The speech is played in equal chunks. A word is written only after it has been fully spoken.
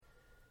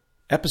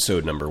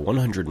Episode number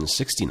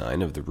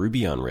 169 of the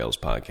Ruby on Rails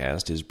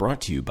podcast is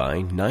brought to you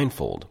by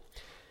Ninefold.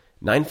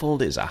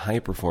 Ninefold is a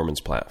high-performance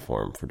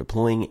platform for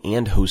deploying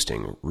and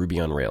hosting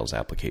Ruby on Rails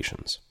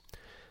applications.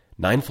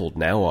 Ninefold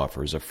now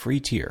offers a free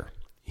tier.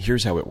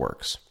 Here's how it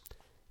works.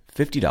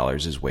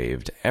 $50 is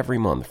waived every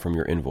month from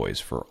your invoice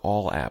for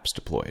all apps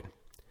deployed.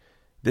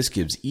 This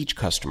gives each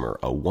customer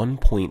a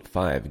 1.5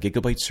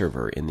 gigabyte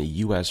server in the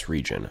US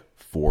region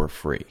for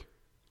free.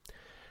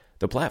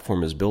 The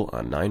platform is built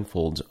on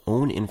Ninefold's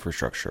own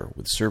infrastructure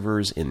with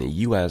servers in the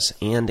US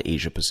and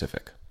Asia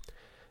Pacific.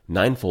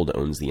 Ninefold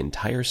owns the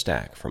entire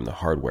stack from the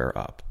hardware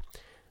up.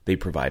 They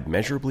provide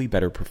measurably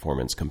better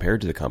performance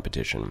compared to the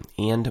competition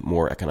and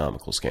more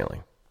economical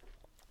scaling.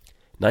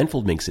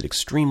 Ninefold makes it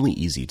extremely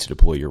easy to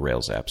deploy your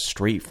Rails apps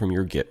straight from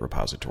your Git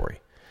repository.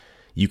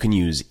 You can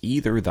use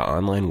either the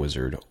online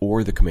wizard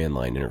or the command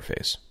line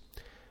interface.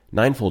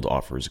 Ninefold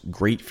offers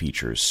great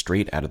features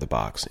straight out of the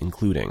box,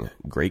 including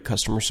great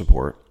customer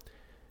support,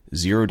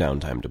 zero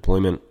downtime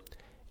deployment,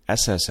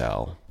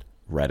 SSL,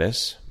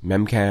 Redis,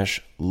 Memcache,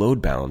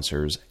 load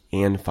balancers,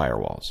 and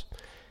firewalls.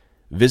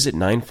 Visit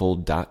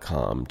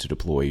ninefold.com to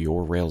deploy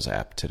your Rails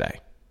app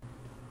today.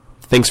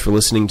 Thanks for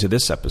listening to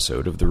this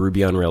episode of the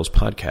Ruby on Rails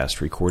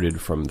podcast,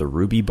 recorded from the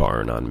Ruby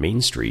Barn on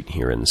Main Street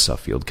here in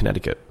Suffield,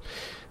 Connecticut.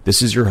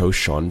 This is your host,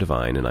 Sean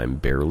Devine, and I'm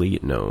barely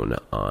known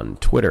on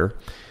Twitter.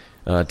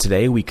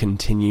 Today we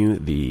continue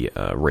the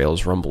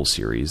Rails Rumble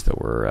series that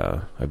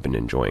I've been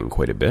enjoying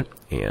quite a bit,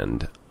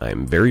 and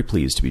I'm very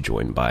pleased to be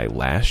joined by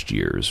last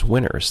year's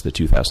winners, the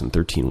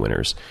 2013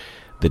 winners,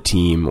 the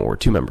team, or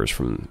two members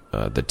from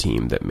the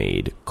team that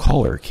made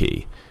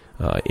CallerKey,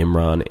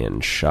 Imran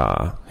and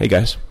Shah. Hey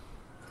guys.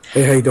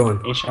 Hey, how you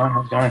doing? Hey Sean,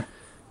 how's it going?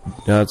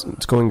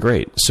 It's going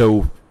great.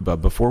 So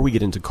before we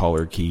get into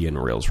CallerKey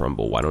and Rails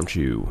Rumble, why don't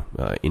you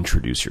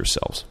introduce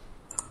yourselves?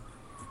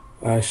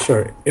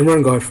 Sure.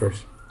 Imran, go ahead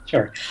first.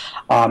 Sure.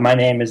 My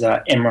name is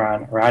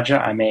Imran Raja.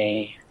 I'm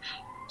a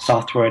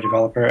software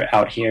developer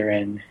out here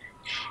in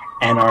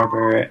Ann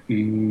Arbor,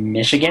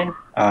 Michigan,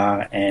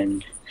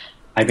 and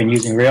I've been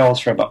using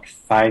Rails for about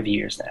 5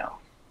 years now.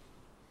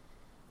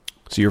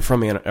 So you're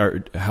from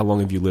how long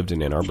have you lived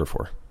in Ann Arbor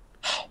for?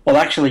 Well,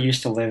 actually, I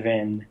used to live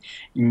in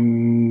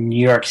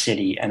New York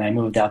City, and I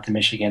moved out to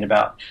Michigan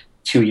about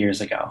 2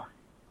 years ago.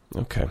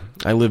 Okay,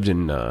 I lived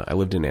in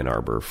Ann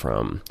Arbor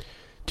from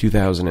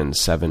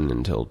 2007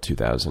 until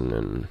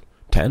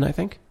 2010, I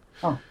think.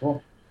 Oh,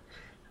 cool.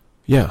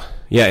 Yeah,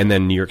 and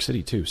then New York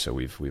City too. So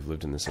we've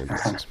lived in the same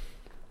places.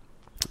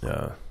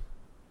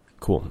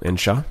 Cool. And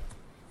Shah?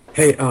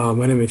 Hey,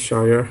 my name is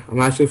Shahryar. I'm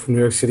actually from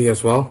New York City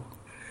as well,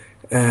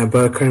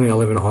 but currently I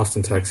live in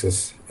Austin,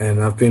 Texas,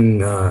 and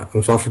I'm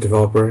a software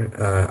developer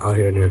out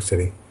here in New York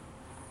City.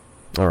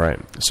 All right.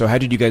 So how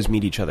did you guys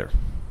meet each other?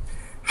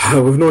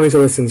 We've known each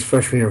other since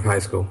freshman year of high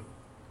school.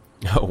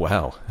 Oh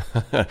wow!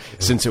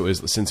 Since it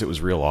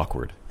was real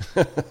awkward.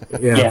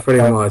 Yeah, pretty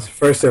much.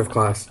 First day of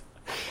class.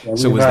 Yeah,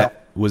 so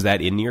was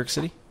that in New York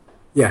City?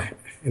 Yeah,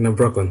 in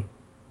Brooklyn.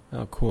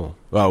 Oh, cool.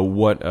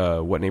 What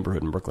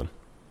neighborhood in Brooklyn?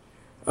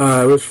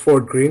 It was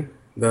Fort Greene.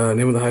 The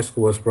name of the high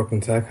school was Brooklyn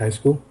Tech High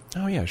School.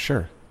 Oh yeah,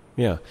 sure.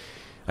 Yeah,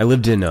 I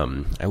lived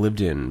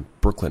in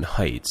Brooklyn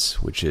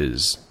Heights, which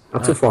is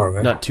not too far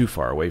away. Not too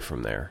far away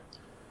from there.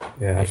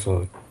 Yeah,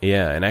 absolutely.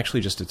 Yeah, and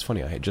actually, it's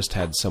funny. I had just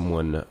had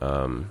someone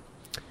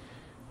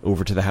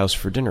over to the house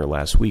for dinner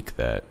last week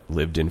that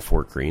lived in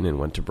Fort Greene and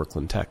went to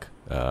Brooklyn Tech.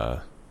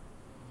 Oh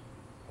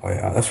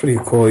yeah, that's pretty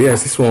cool. Yeah,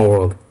 it's a small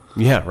world.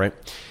 Yeah, right.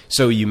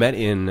 So you met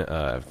in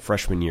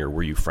freshman year.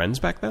 Were you friends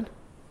back then?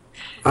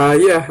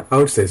 Yeah, I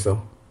would say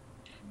so.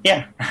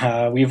 Yeah,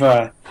 we've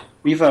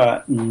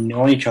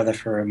known each other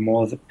for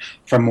more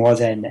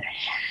than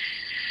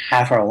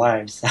half our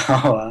lives.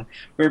 So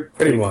we're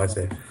pretty much.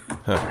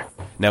 Huh.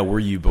 Now, were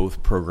you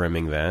both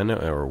programming then,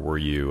 or were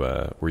you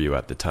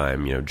at the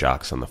time,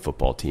 jocks on the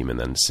football team, and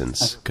then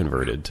since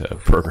converted to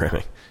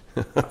programming?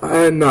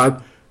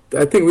 No,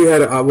 I think we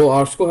had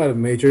our school had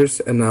majors,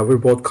 and we were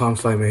both comp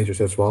sci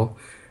majors as well.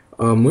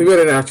 We met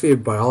in actually a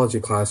biology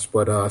class,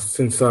 but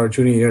since our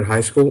junior year in high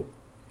school,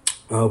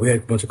 we had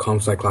a bunch of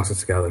comp sci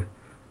classes together.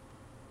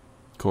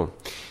 Cool.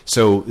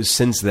 So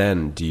since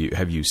then,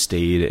 have you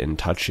stayed in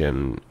touch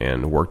and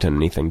worked on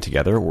anything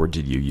together, or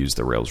did you use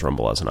the Rails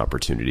Rumble as an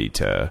opportunity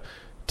to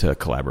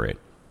collaborate?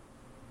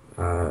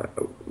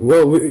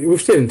 Well,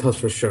 we've stayed in touch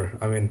for sure.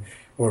 I mean,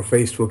 or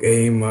Facebook,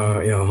 AIM,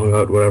 hung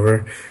out,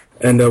 whatever.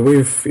 And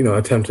we've,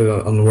 attempted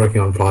on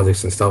working on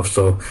projects and stuff.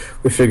 So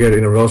we figured,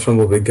 Rails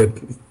Rumble would be a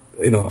good,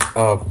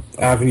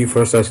 avenue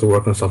for us to actually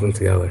work on something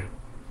together.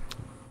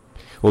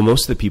 Well,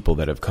 most of the people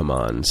that have come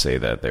on say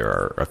that there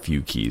are a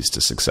few keys to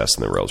success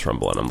in the Rails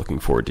Rumble, and I'm looking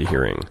forward to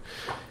hearing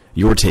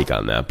your take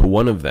on that. But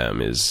one of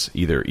them is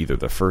either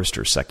the first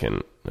or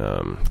second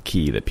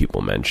key that people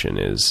mention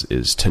is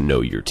to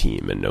know your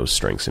team and know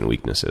strengths and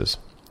weaknesses.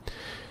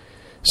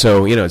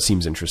 So, it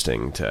seems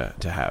interesting to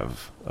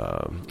have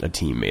a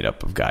team made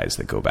up of guys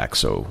that go back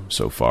so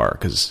far,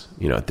 because,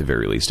 at the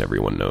very least,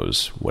 everyone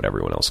knows what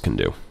everyone else can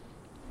do.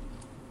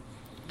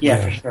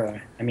 Yeah, for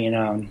sure. I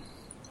mean,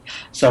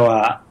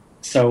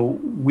 so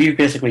we've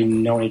basically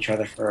known each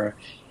other for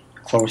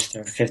close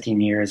to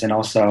 15 years, and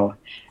also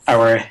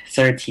our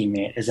third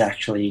teammate is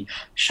actually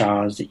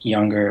Shaw's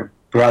younger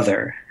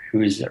brother,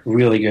 who's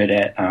really good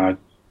at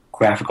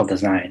graphical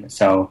design.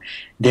 So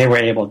they were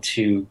able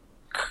to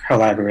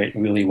collaborate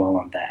really well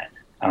on that.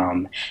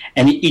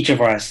 And each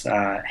of us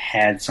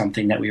had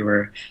something that we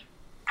were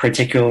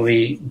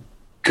particularly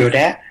good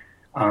at,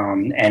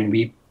 and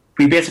we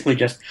basically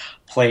just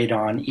played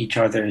on each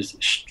other's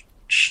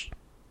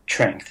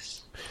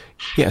strengths.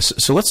 Yes,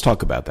 so let's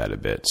talk about that a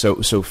bit.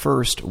 So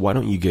first, why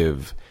don't you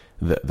give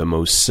the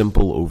most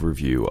simple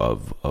overview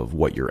of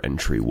what your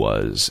entry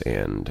was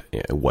and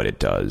what it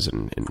does,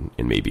 and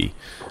maybe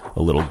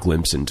a little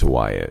glimpse into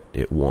why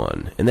it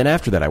won. And then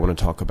after that, I want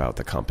to talk about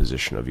the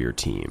composition of your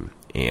team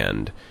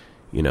and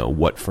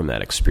what from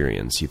that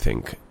experience you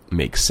think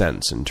makes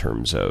sense in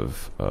terms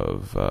of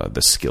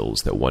the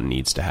skills that one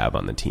needs to have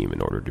on the team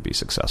in order to be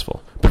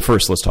successful. But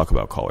first, let's talk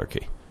about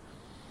CallerKey.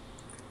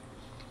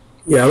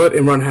 Yeah, I'll let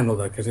Imran handle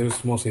that because it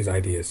was mostly his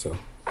ideas. So,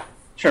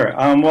 sure.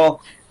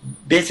 Well,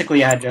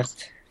 basically, I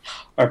just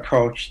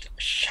approached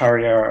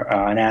Shahryar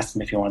and asked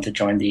him if he wanted to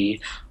join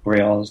the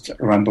Rails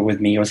Rumble with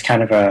me. It was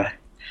kind of a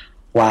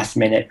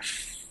last-minute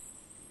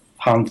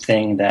fun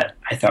thing that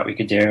I thought we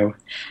could do.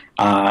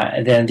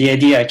 And then the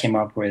idea I came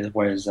up with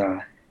was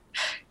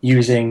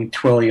using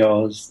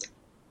Twilio's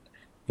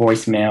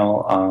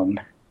voicemail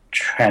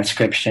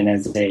transcription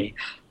as a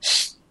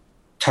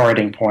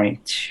starting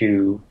point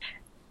to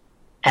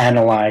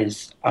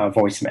analyze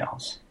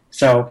voicemails.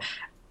 So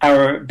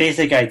our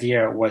basic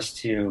idea was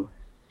to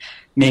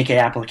make an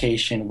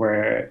application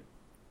where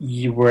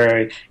you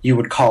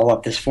would call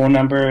up this phone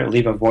number,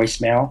 leave a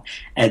voicemail,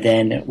 and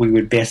then we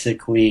would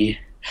basically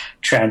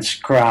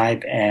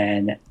transcribe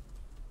and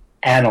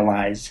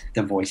analyze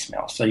the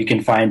voicemail. So you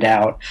can find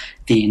out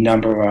the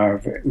number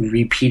of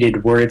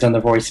repeated words on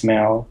the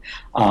voicemail.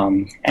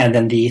 And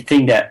then the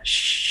thing that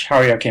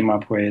Shahryar came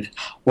up with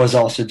was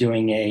also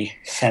doing a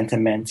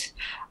sentiment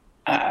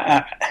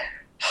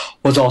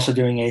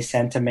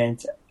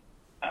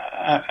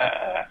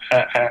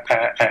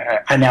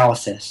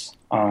analysis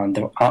on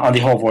the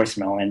whole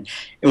voicemail, and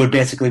it would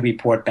basically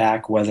report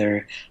back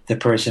whether the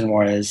person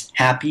was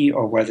happy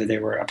or whether they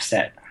were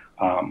upset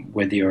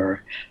with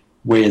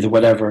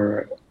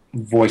whatever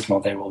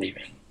voicemail they were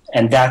leaving.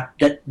 And that's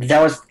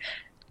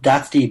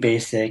the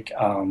basic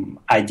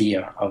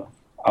idea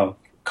of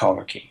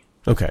CallerKey.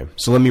 Okay,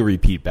 so let me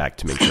repeat back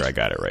to make sure I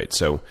got it right.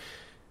 So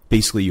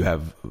basically you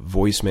have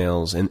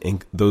voicemails,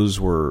 and those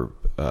were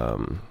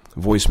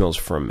voicemails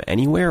from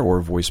anywhere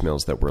or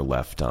voicemails that were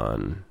left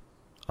on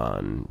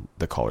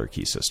the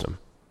CallerKey system?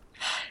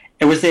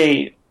 It was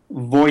a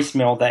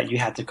voicemail that you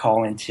had to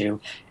call into,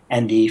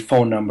 and the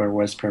phone number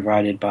was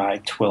provided by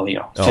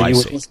Twilio. So you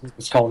would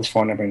just call this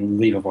phone number and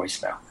leave a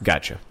voicemail.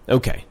 Gotcha.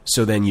 Okay.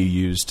 So then you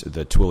used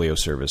the Twilio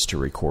service to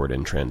record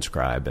and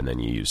transcribe, and then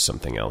you used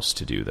something else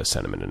to do the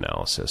sentiment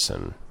analysis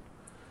and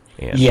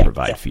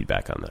provide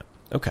feedback on that.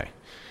 Okay.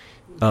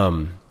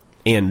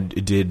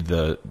 And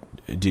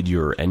did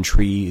your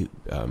entry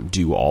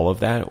do all of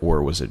that,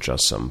 or was it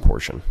just some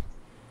portion?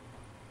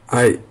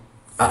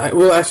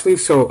 Well, actually,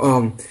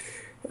 so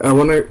I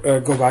want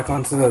to go back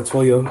onto the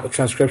Twilio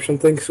transcription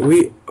thing. So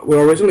we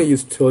originally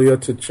used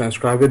Twilio to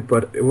transcribe it,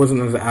 but it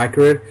wasn't as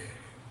accurate.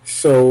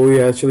 So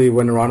we actually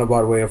went a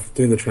roundabout way of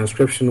doing the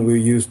transcription.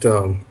 We used,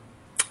 I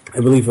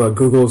believe,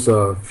 Google's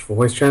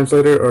voice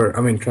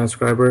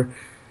transcriber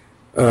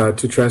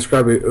to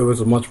transcribe it. It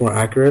was much more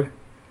accurate.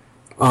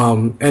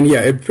 And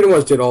yeah, it pretty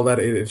much did all that.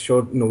 It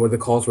showed where the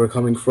calls were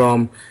coming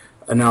from,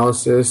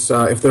 analysis,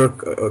 if there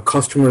are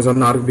customers or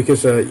not,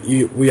 because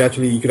you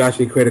could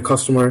actually create a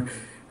customer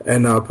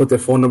and put their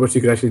phone number, so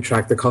you could actually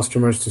track the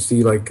customers to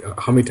see like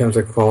how many times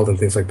they called and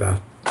things like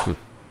that.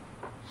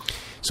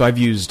 So I've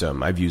used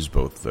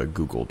both the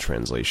Google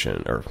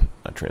translation, or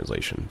not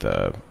translation,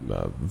 the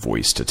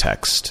voice to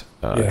text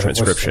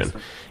transcription,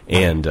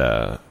 and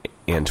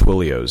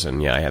Twilio's,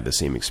 and yeah, I had the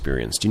same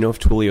experience. Do you know if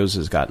Twilio's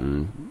has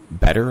gotten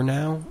better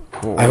now?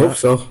 I hope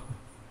so.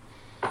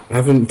 I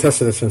haven't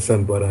tested it since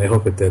then, but I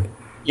hope it did.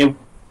 Yeah,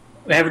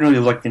 we haven't really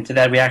looked into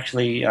that. We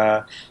actually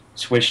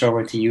switched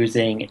over to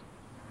using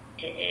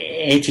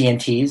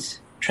AT&T's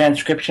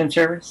transcription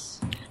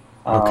service,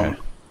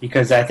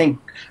 because I think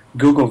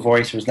Google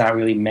Voice was not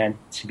really meant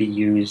to be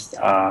used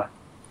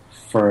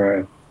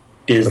for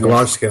business. Like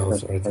large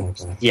scales or anything like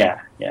that. Yeah.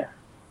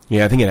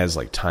 Yeah, I think it has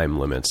like time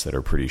limits that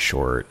are pretty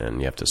short, and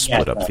you have to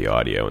split up the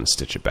audio and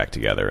stitch it back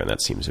together, and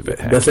that seems a bit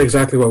hacky. That's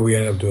exactly what we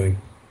ended up doing.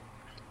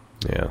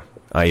 Yeah.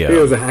 If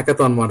it was a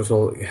hackathon, might as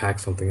well hack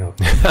something up.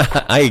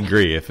 I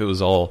agree. If it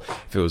was all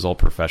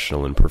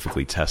professional and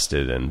perfectly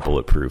tested and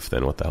bulletproof,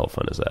 then what the hell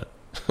fun is that?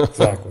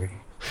 Exactly.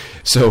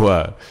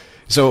 So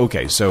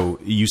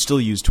you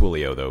still use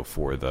Twilio though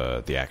for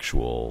the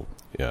actual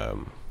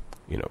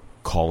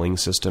calling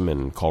system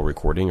and call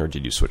recording, or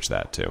did you switch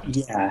that too?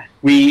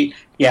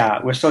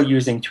 Yeah, we're still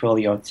using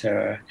Twilio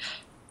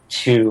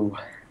to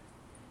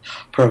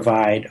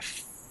provide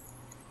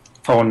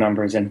phone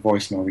numbers and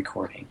voicemail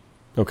recording.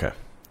 Okay.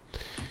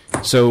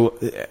 So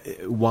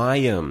why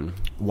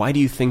do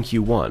you think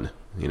you won?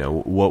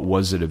 What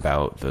was it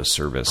about the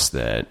service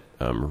that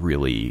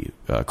really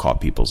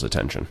caught people's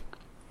attention?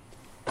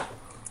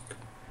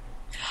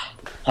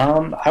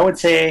 I would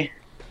say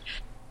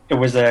it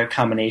was a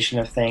combination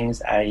of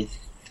things. I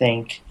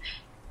think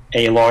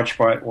a large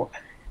part of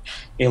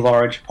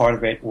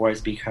it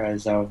was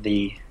because of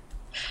the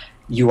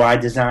UI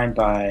design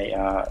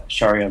by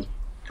Sharia's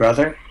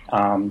brother,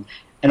 and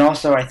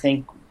also I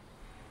think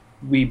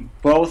we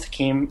both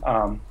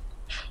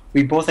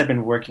have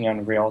been working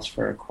on Rails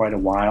for quite a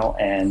while,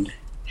 and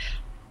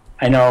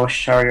I know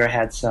Sharia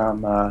had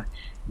some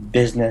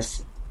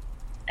business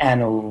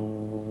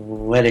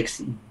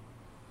analytics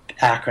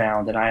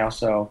background, and I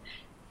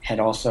had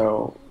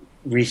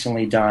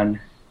recently done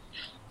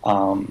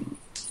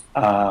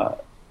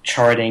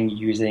charting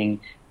using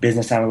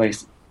business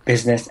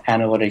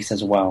analytics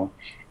as well.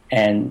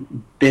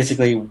 And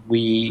basically,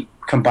 we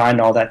combined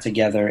all that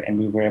together, and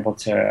we were able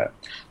to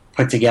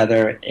put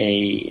together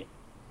a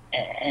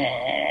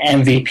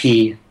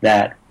MVP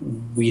that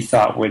we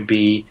thought would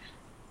be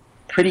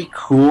pretty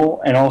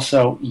cool and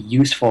also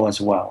useful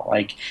as well.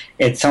 Like,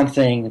 it's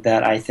something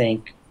that I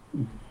think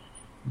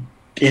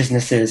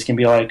businesses can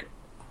be like,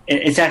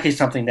 it's actually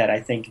something that I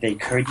think they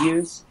could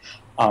use.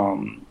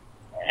 And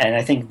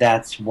I think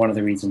that's one of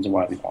the reasons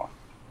why we won.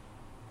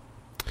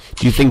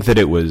 Do you think that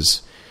it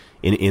was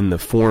in the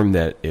form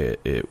that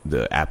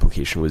the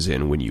application was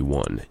in when you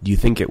won? Do you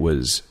think it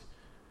was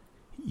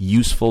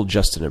useful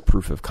just in a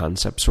proof of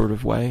concept sort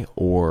of way,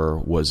 or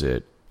was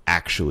it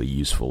actually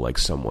useful, like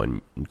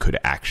someone could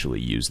actually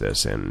use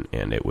this and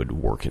it would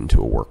work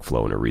into a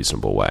workflow in a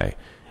reasonable way?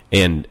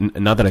 And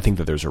not that I think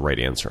that there's a right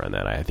answer on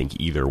that. I think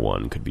either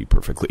one could be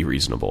perfectly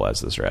reasonable as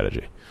the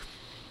strategy.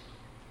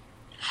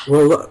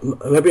 Well,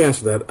 let me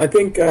answer that. I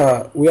think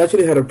we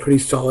actually had a pretty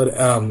solid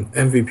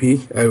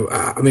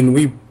MVP. I mean,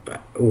 we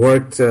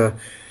worked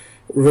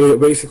really.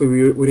 Basically,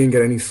 we didn't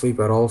get any sleep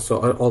at all.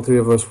 So all three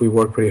of us, we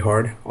worked pretty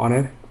hard on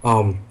it.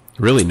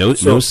 Really, no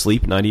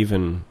sleep, not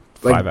even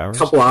 5 hours. A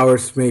couple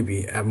hours,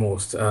 maybe at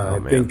most. I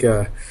think.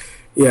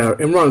 Yeah,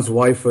 Imran's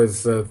wife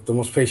was the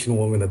most patient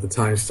woman at the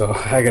time, so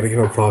I got to give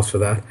her props for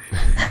that.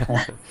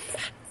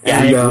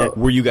 And,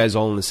 were you guys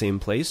all in the same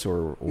place,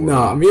 or?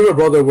 No, me and my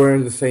brother were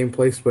in the same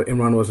place, but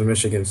Imran was in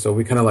Michigan, so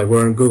we kind of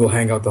were in Google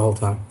Hangout the whole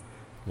time.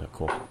 Yeah,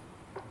 cool.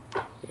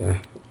 Yeah,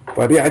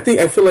 but yeah,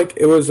 I feel like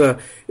it was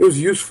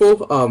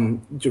useful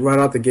right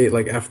out the gate,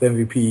 like after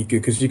the MVP,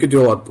 because you could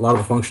do a lot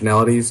of the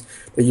functionalities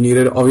that you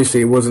needed.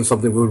 Obviously, it wasn't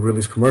something we would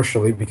release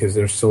commercially because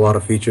there's still a lot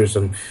of features,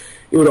 and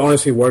it would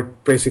honestly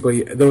work.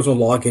 Basically, there was no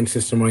login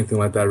system or anything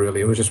like that.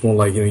 Really, it was just more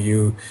like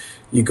you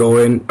go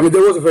in. I mean,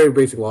 there was a very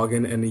basic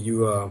login, and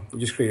you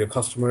just create your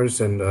customers,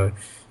 and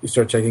you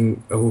start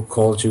checking who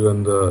called you,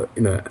 and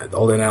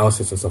all the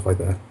analysis and stuff like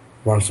that.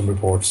 Run some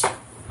reports.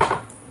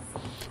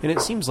 And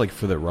it seems like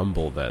for the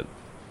Rumble that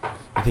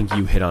I think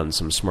you hit on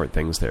some smart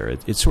things there.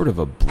 It's sort of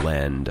a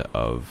blend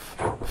of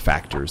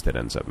factors that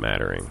ends up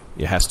mattering.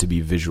 It has to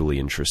be visually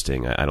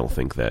interesting. I don't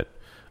think that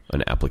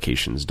an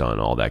application's done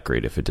all that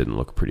great if it didn't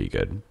look pretty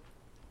good.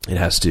 It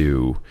has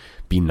to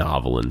be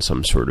novel in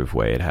some sort of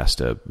way. It has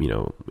to,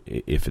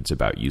 if it's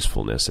about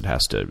usefulness, it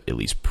has to at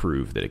least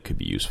prove that it could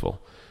be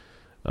useful.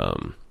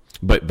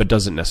 But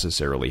doesn't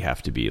necessarily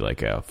have to be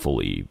like a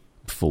fully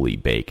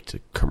baked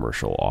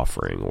commercial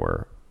offering,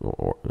 or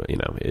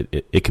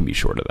it can be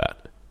short of that.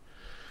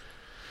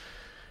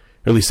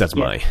 Or at least that's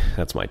my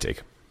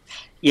take.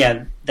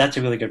 Yeah, that's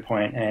a really good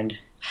point. And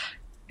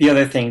the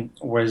other thing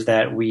was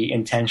that we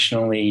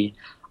intentionally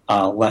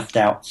left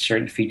out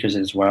certain features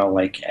as well.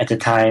 Like at the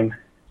time,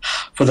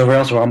 for the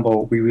Rails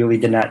Rumble, we really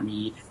did not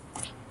need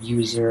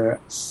user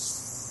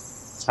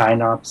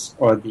signups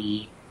or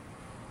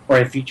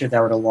a feature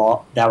that would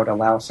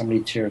allow somebody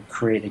to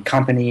create a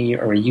company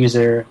or a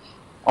user.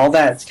 All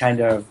that's kind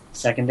of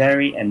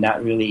secondary and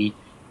not really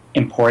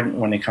important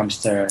when it comes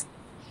to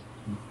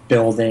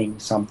building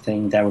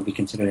something that would be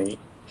considered a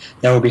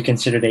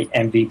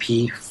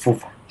MVP for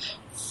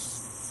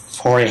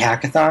a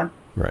hackathon.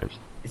 Right.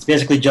 It's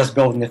basically just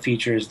building the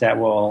features that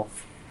will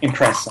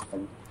impress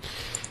someone.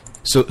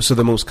 So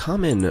the most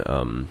common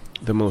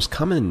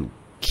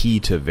key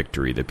to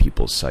victory that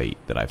people cite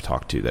that I've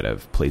talked to that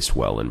have placed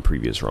well in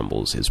previous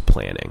Rumbles is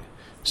planning.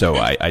 So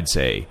I'd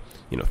say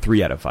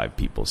 3 out of 5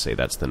 people say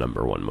that's the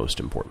number one most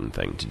important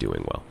thing to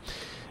doing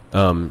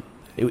well.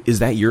 Is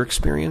that your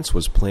experience?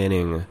 Was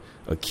planning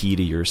a key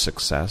to your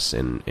success?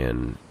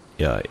 And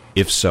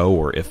if so,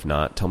 or if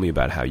not, tell me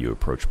about how you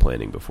approach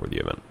planning before the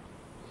event.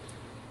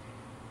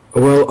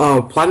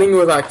 Well, planning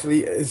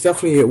it's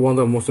definitely one of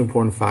the most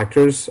important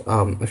factors.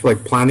 I feel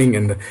like planning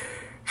and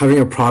having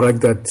a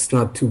product that's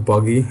not too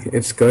buggy,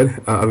 it's good.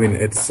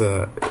 It's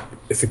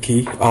a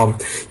key. We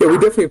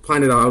definitely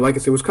planned it out. Like I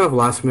said, it was kind of a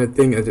last minute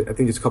thing. I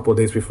think just a couple of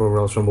days before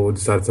Rails Rumble, we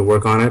decided to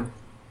work on it.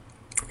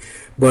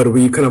 But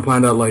we kind of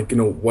planned out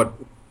what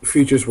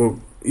features were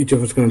each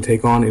of us going to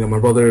take on. My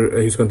brother,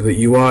 he's going to do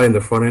the UI and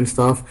the front end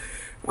stuff.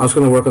 I was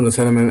going to work on the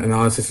sentiment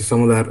analysis of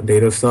some of that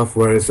data stuff,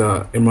 whereas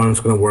Imran was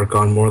going to work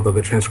on more of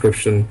the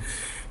transcription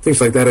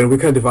things like that. And we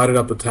kind of divided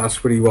up the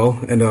task pretty well.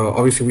 And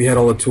obviously, we had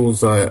all the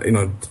tools,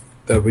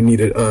 that we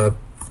needed,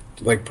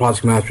 like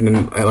project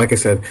management. And like I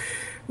said,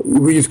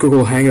 we used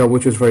Google Hangout,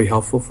 which was very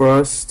helpful for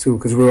us too,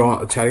 because we were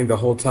all chatting the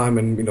whole time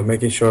and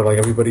making sure like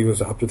everybody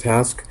was up to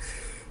task.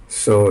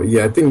 So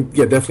yeah,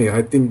 definitely.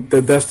 I think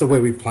that's the way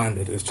we planned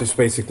it. It's just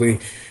basically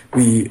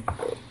we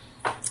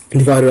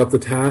divided up the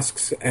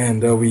tasks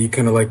and we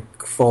kind of like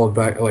followed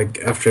back like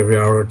after every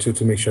hour or two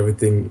to make sure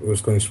everything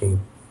was going smooth.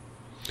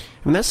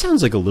 And that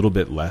sounds like a little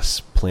bit less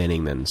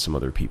planning than some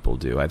other people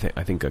do. I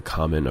think a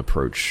common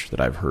approach that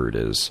I've heard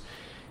is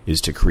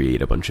to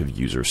create a bunch of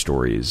user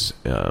stories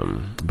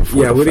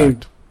before the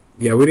fact.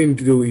 We didn't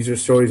do user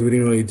stories. We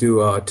didn't really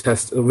do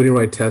tests. We didn't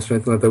write tests or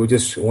anything like that. We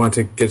just wanted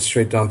to get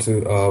straight down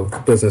to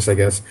business, I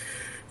guess,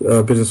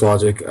 business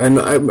logic. And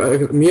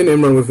me and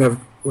Imran,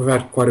 we've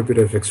had quite a bit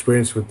of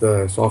experience with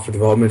software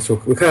development,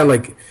 so we kind of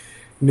like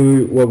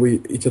knew what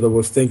each other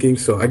was thinking.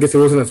 So I guess it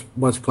wasn't as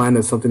much planned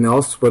as something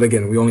else. But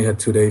again, we only had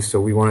 2 days, so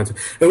we wanted to.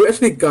 And we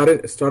actually got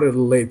it started a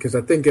little late because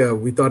I think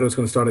we thought it was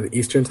going to start at the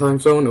Eastern time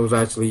zone. It was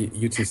actually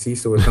UTC,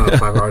 so we're kind of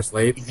 5 hours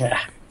late. Yeah.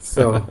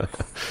 So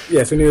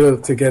yes, we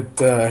needed to get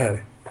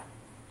ahead.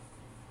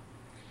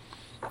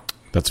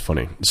 That's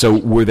funny. So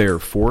were there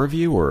 4 of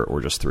you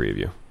or just 3 of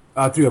you?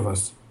 3 of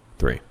us.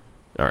 3.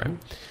 All right.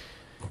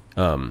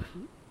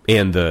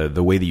 And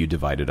the way that you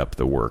divided up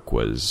the work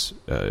was,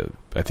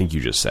 I think you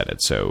just said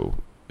it. So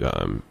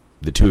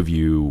the 2 of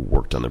you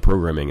worked on the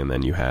programming, and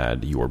then you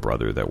had your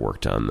brother that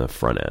worked on the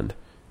front end.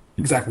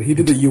 Exactly. He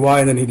did the UI,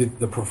 and then he did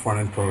the front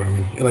end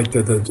programming, like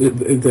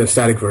the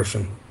static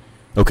version.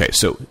 Okay.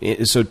 So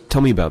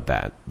tell me about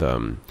that.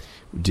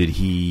 Did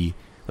he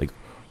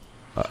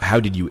how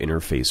did you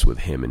interface with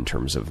him in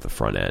terms of the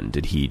front end?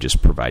 Did he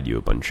just provide you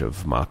a bunch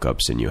of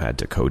mock-ups and you had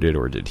to code it,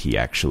 or did he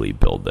actually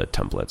build the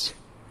templates?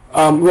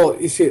 Well,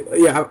 you see,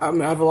 yeah, I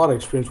have a lot of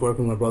experience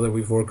working with my brother.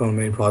 We've worked on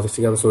many projects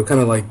together, so we kind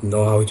of like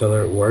know how each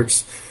other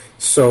works.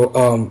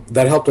 So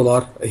that helped a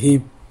lot.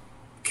 He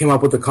came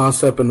up with the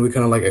concept, and we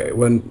kind of like,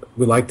 when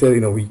we liked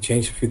it, we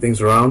changed a few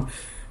things around.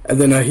 And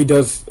then he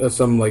does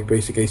some like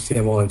basic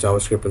HTML and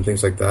JavaScript and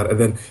things like that. And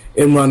then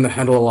Imran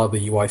handled a lot of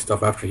the UI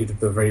stuff after he did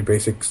the very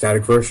basic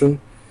static version.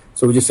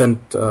 So we just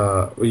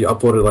we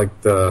uploaded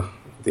like the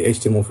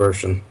HTML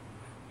version,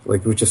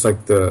 like we just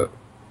like the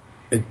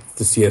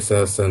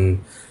CSS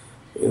and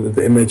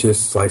the images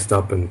sliced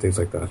up and things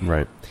like that.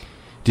 Right.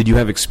 Did you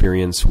have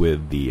experience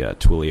with the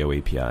Twilio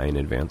API in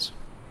advance?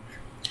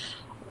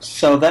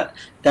 So that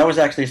was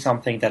actually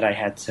something that I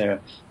had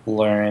to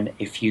learn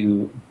a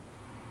few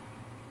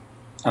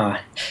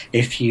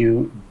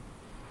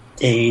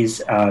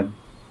days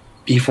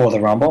before the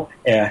Rumble.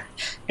 It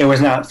was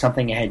not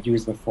something I had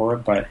used before,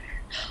 but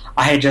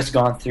I had just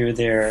gone through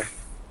their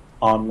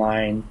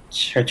online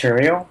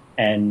tutorial,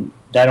 and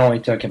that only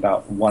took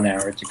about 1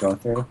 hour to go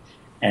through,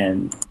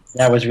 and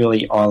that was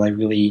really all I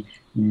really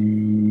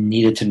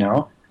needed to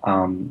know,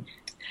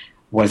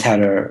 was how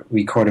to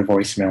record a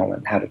voicemail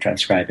and how to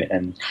transcribe it,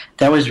 and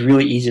that was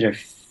really easy to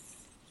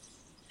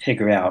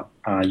figure out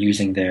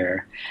using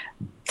their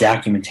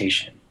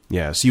documentation.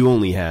 Yeah, so you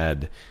only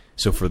had,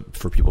 so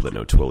for people that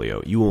know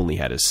Twilio, you only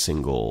had a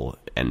single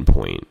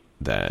endpoint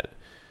that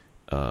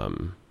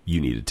you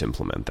needed to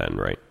implement then,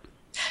 right?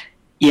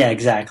 Yeah,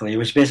 exactly. It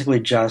was basically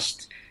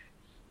just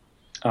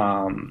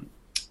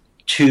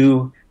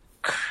 2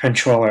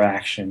 controller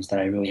actions that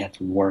I really had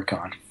to work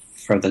on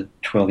for the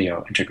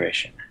Twilio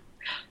integration.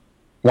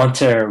 One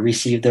to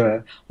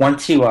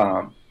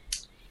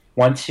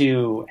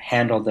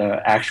handle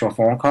the actual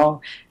phone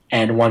call,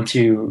 and one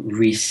to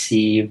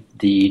receive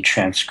the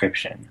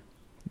transcription.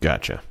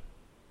 Gotcha.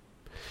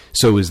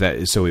 So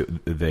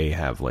they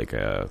have like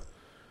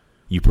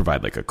you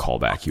provide like a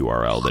callback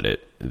URL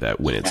that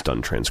when it's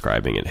done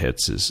transcribing it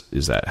hits.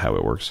 Is that how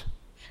it works?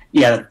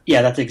 Yeah,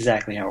 that's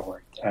exactly how it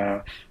worked.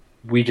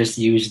 We just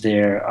used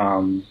their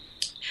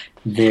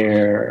web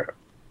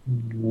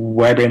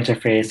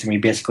interface, and we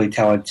basically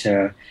tell it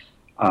to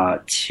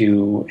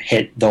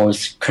hit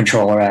those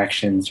controller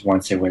actions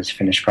once it was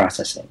finished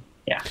processing.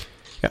 Yeah.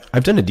 Yeah,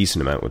 I've done a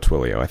decent amount with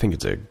Twilio. I think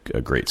it's a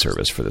great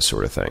service for this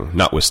sort of thing,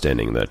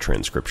 notwithstanding the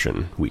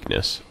transcription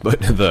weakness.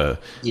 But the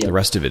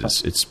rest of it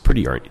it's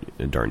pretty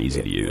darn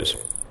easy to use.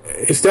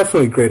 It's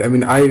definitely great. I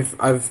mean,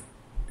 I've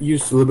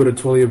used a little bit of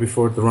Twilio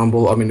before the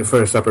Rumble. I mean,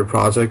 for a separate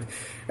project.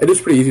 It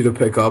is pretty easy to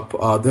pick up.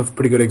 They have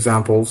pretty good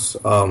examples,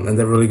 and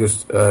they're really good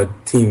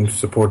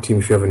support team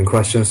if you have any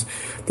questions.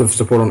 They have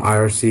support on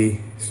IRC,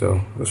 so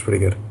it was pretty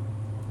good.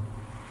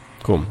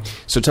 Cool.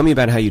 So tell me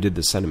about how you did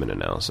the sentiment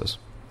analysis.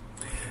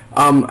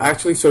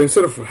 Actually, so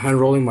instead of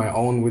hand-rolling my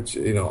own, which,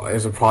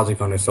 is a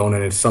project on its own,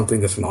 and it's something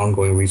that's an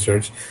ongoing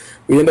research,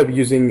 we end up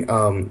using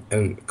a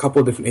couple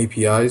of different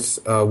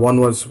APIs. One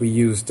was we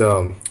used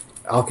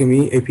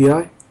Alchemy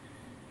API,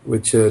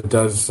 which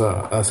does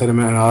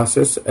sentiment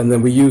analysis, and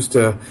then we used,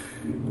 I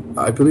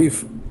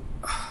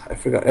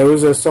forgot, it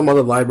was some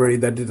other library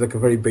that did like a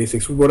very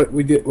basic. So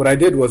what I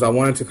did was I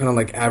wanted to kind of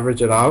like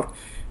average it out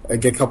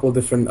get a couple of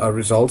different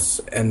results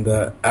and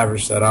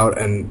average that out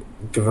and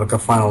give like a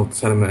final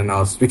sentiment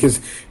analysis. Because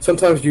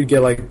sometimes you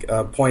get like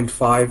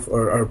 0.5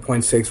 or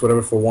 0.6,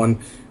 whatever for one,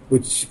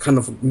 which kind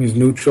of means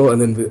neutral,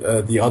 and then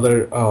the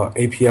other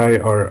API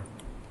or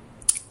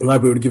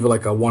library would give it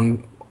like a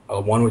one,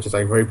 which is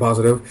like very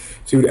positive.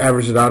 So you would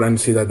average it out and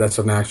see that that's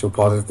an actual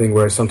positive thing.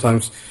 Whereas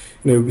sometimes,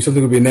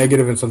 something would be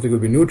negative and something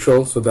would be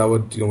neutral. So that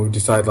would, we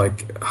decide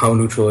like how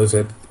neutral is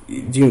it.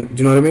 Do you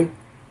know what I mean?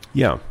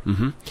 Yeah.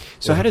 Mm-hmm.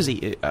 So how does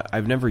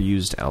I've never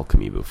used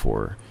Alchemy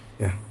before.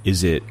 Yeah.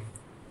 Is it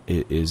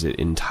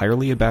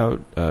entirely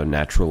about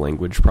natural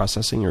language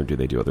processing, or do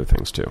they do other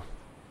things too?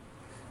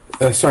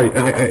 Sorry,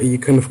 you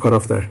kind of cut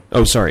off there.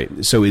 Oh, sorry.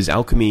 So is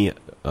Alchemy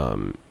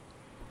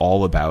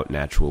all about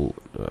natural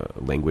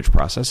language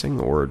processing,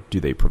 or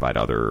do they provide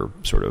other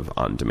sort of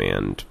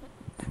on-demand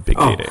big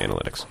data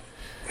analytics?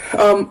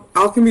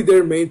 Alchemy,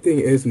 their main thing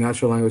is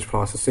natural language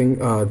processing.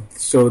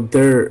 So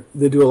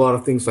they do a lot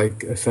of things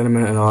like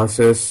sentiment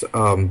analysis.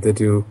 They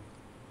do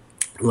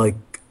like,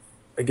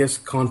 I guess,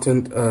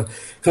 content, kind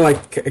of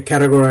like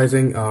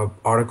categorizing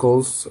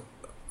articles.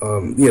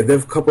 They have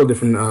a couple of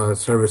different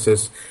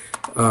services.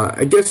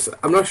 I guess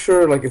I'm not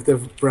sure like if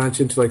they've branched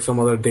into like some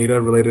other data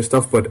related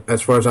stuff, but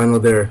as far as I know,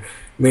 their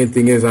main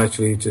thing is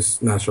actually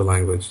just natural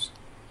language.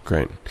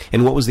 Great.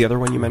 And what was the other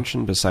one you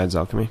mentioned besides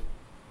Alchemy?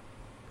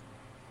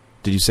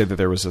 Did you say that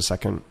there was a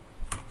second?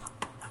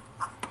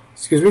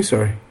 Excuse me,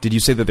 sorry. Did you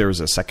say that there was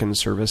a second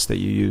service that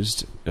you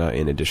used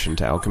in addition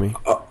to Alchemy?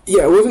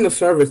 Yeah, it wasn't a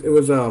service. It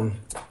was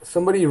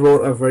somebody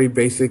wrote a very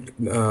basic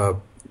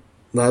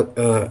like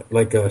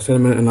a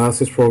sentiment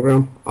analysis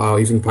program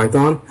using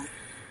Python.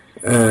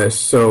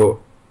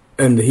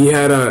 And he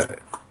had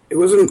it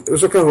was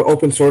a kind of an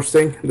open source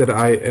thing that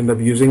I ended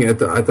up using. I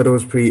thought it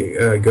was pretty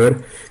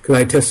good because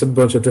I tested a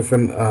bunch of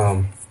different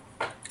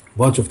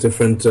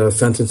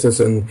sentences,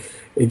 and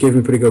it gave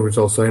me pretty good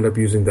results. So I ended up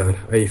using that.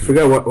 I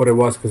forgot what it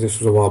was because this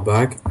was a while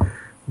back,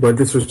 but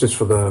this was just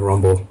for the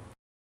Rumble.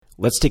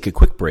 Let's take a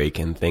quick break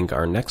and thank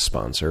our next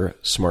sponsor,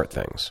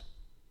 SmartThings.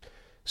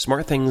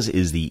 SmartThings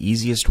is the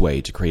easiest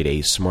way to create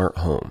a smart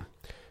home.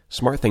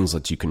 SmartThings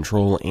lets you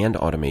control and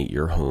automate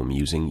your home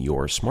using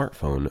your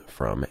smartphone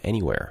from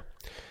anywhere.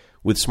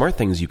 With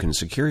SmartThings, you can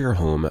secure your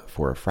home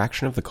for a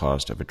fraction of the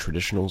cost of a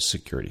traditional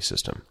security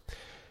system.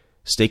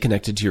 Stay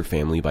connected to your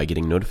family by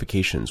getting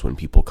notifications when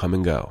people come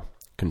and go.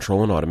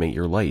 Control and automate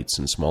your lights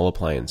and small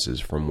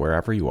appliances from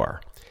wherever you are.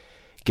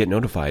 Get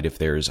notified if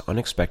there's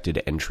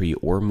unexpected entry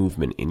or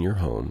movement in your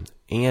home,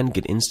 and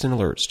get instant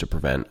alerts to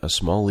prevent a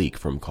small leak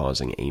from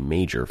causing a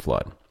major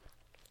flood.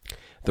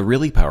 The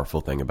really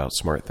powerful thing about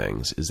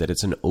SmartThings is that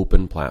it's an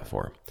open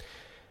platform.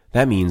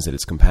 That means that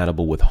it's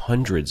compatible with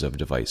hundreds of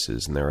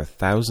devices, and there are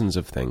thousands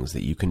of things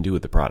that you can do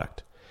with the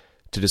product.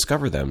 To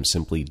discover them,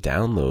 simply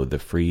download the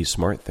free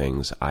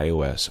SmartThings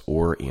iOS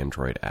or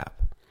Android app.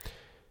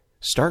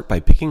 Start by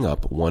picking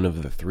up one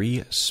of the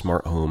 3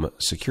 smart home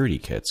security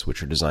kits,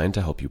 which are designed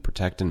to help you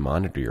protect and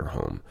monitor your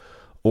home,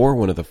 or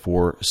one of the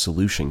 4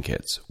 solution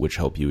kits, which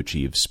help you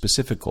achieve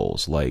specific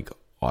goals like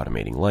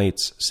automating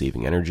lights,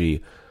 saving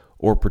energy,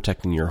 or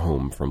protecting your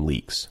home from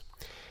leaks.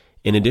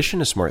 In addition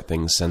to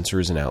SmartThings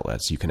sensors and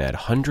outlets, you can add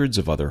hundreds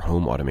of other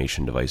home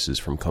automation devices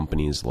from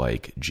companies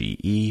like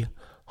GE,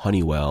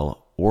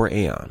 Honeywell, or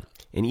Aeon,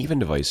 and even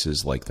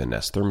devices like the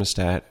Nest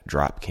Thermostat,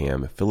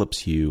 Dropcam, Philips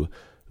Hue,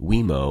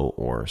 Wemo,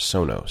 or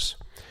Sonos.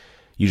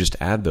 You just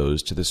add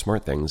those to the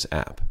SmartThings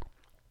app.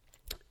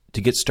 To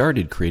get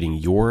started creating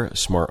your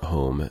smart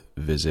home,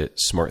 visit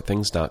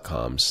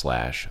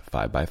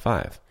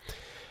smartthings.com/5x5.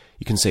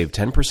 You can save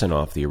 10%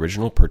 off the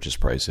original purchase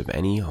price of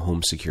any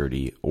home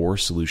security or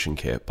solution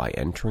kit by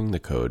entering the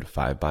code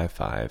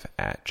 5x5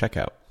 at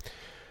checkout.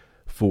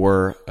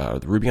 For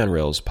the Ruby on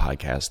Rails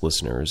podcast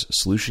listeners,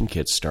 solution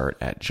kits start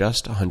at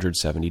just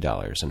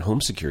 $170 and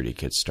home security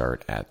kits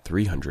start at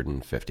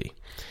 $350.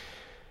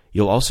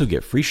 You'll also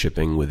get free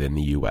shipping within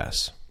the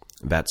U.S.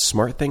 That's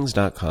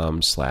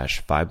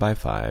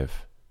smartthings.com/5x5.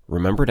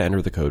 Remember to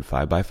enter the code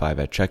 5x5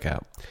 at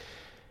checkout.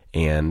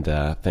 And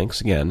thanks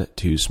again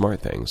to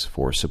SmartThings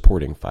for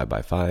supporting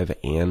 5x5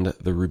 and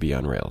the Ruby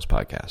on Rails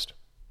podcast.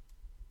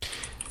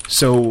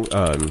 So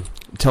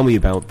tell me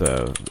about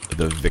the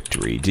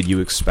victory. Did you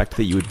expect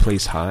that you would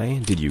place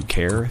high? Did you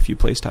care if you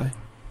placed high?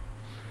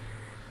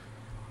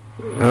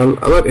 I'll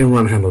let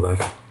Imran handle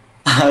that.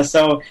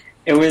 So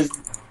it was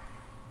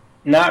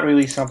not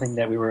really something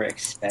that we were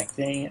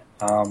expecting.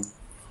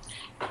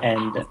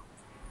 And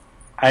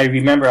I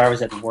remember I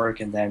was at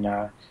work, and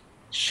then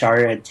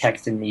Sharia had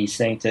texted me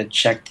saying to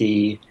check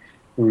the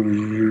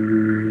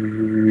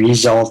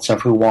results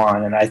of who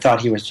won, and I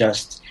thought he was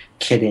just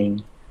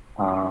kidding.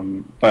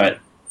 But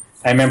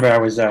I remember I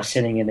was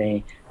sitting in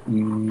a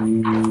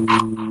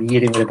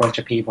meeting with a bunch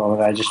of people,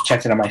 and I just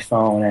checked it on my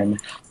phone, and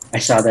I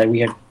saw that we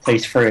had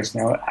placed first.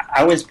 Now,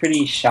 I was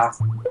pretty shocked,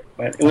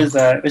 but it was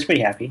pretty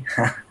happy.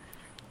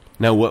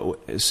 Now,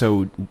 what?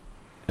 So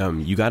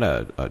you got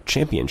a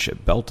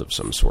championship belt of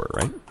some sort,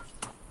 right?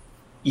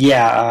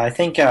 Yeah, I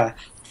think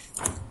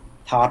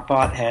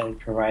Todbot had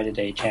provided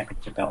a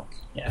championship belt.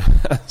 Yeah.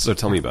 So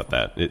tell me about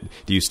that.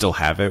 Do you still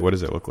have it? What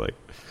does it look like?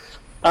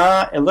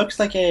 It looks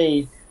like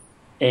a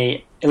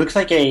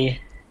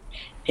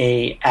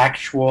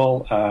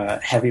actual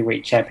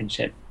heavyweight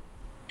championship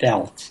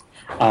belt.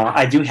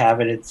 I do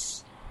have it.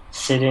 It's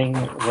sitting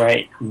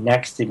right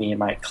next to me in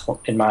my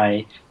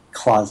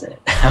closet.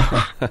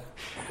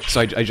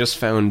 So I just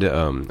found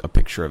a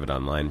picture of it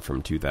online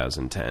from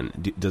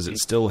 2010. Does it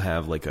still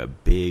have like a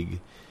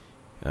big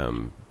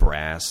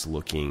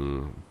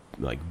brass-looking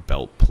like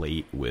belt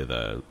plate with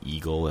a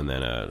eagle and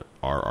then a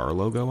RR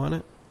logo on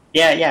it?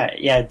 Yeah,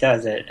 it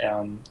does. It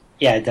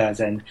does.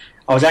 And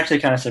I was actually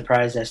kind of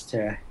surprised as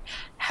to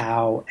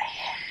how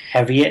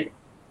heavy it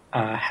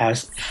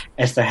is.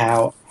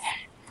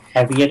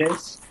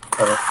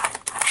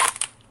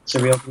 It's a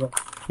real deal.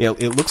 Yeah,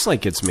 it looks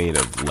like it's made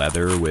of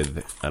leather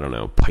with, I don't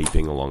know,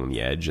 piping along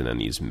the edge and then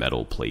these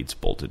metal plates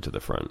bolted to the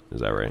front.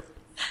 Is that right?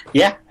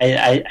 Yeah,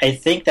 I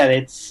think that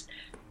it's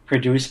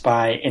produced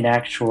by an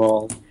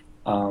actual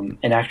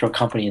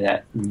company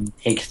that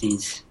makes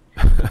these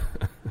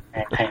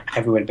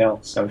heavyweight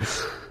belts. So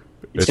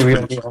it's a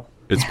real deal.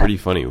 It's pretty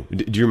funny.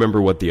 Do you remember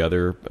what the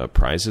other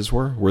prizes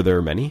were? Were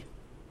there many?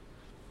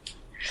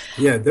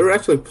 Yeah, there were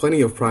actually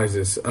plenty of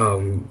prizes.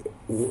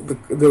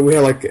 We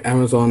had like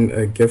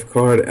Amazon gift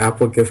card,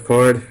 Apple gift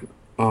card.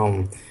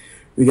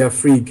 We got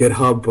free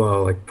GitHub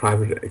like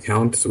private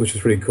accounts, which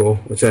is pretty cool,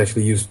 which I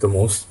actually used the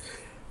most.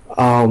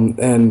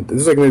 And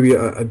there's like maybe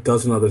a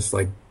dozen others.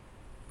 Like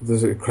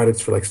there's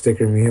credits for like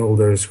sticker meal.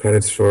 There's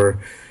credits for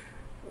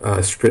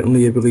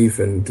Sprintly, I believe,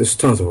 and there's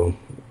tons of them.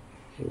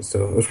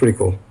 So it was pretty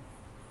cool.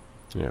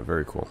 Yeah,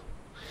 very cool.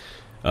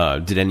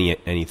 Did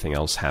anything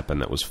else happen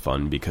that was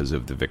fun because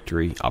of the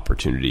victory?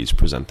 Opportunities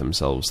present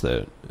themselves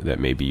that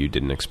maybe you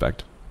didn't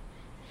expect?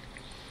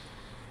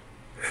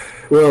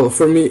 Well,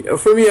 for me,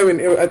 I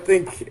mean, I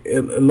think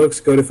it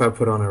looks good if I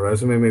put on a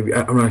resume. Maybe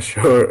I'm not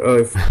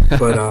sure,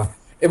 but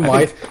it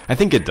might. I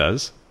think it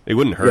does. It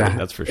wouldn't hurt.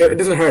 That's for sure. It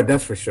doesn't hurt.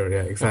 That's for sure.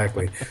 Yeah,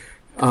 exactly.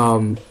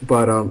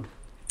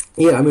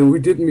 Yeah, I mean, we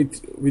did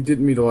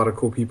meet a lot of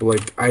cool people.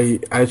 Like I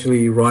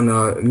actually run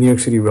a New York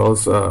City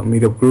Rails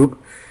meetup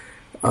group.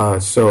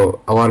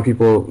 So a lot of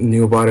people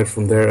knew about it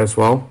from there as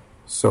well.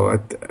 So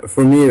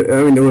for me,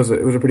 I mean, it was a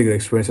pretty good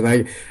experience, and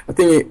I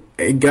think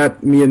it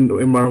got me and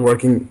Imran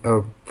working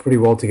pretty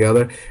well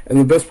together. And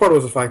the best part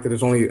was the fact that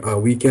it's only a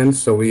weekend,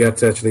 so we got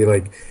to actually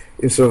like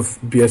instead of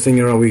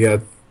BSing around, we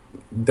got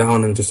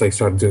down and just like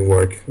started doing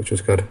work, which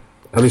was good.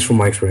 At least from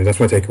my experience, that's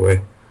my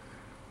takeaway.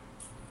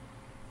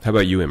 How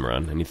about you,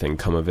 Imran? Anything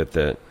come of it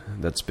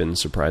that's been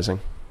surprising?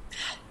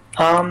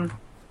 Well,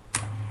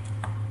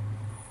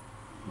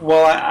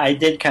 I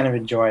did kind of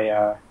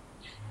enjoy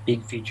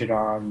being featured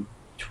on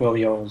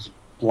Twilio's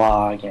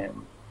blog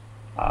and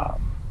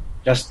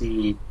just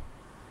the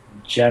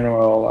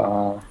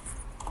general,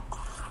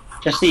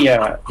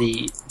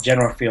 the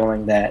general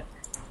feeling that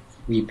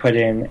we put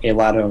in a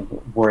lot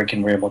of work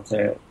and we were able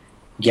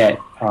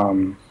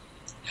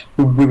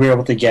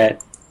to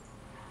get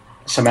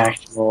some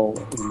actual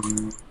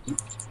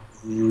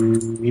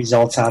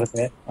results out of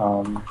it.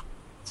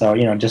 So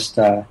just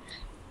like.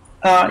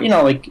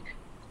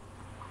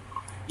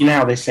 You know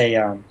how they say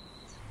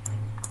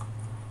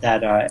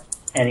that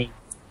any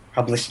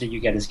publicity you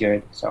get is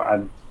good, so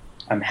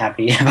I'm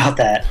happy about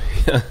that.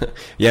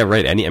 Yeah,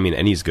 right.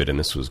 Any's good, and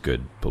this was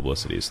good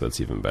publicity, so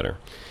that's even better.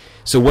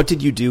 So, what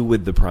did you do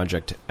with the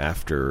project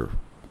after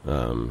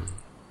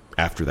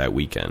that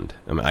weekend?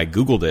 I mean, I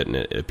Googled it, and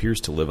it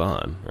appears to live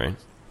on, right?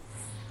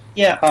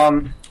 Yeah.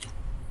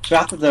 So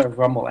after the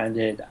Rumble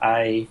ended,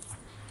 I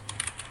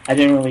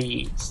didn't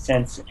really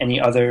sense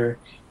any other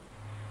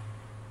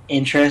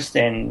interest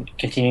in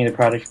continuing the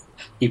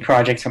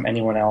project from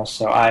anyone else,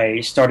 so I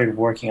started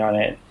working on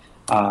it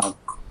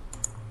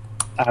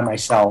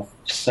myself.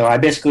 So I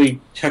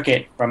basically took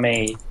it from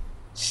a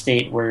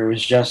state where it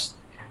was just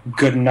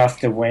good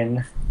enough to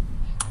win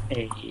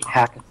a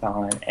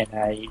hackathon, and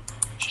I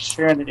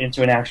turned it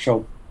into an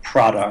actual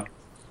product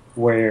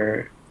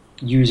where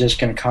users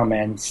can come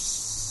and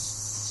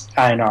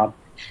sign up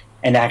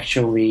and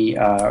actually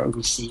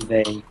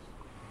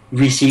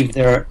receive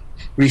their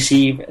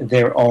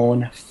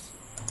own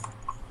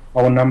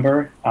phone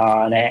number,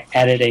 and I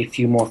added a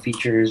few more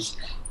features,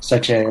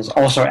 such as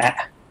also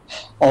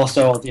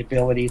the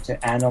ability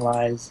to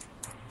analyze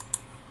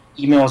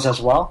emails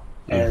as well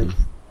as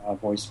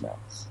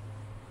voicemails.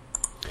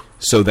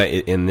 So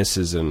this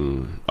is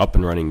an up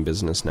and running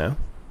business now?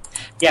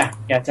 Yeah,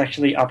 it's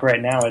actually up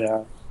right now at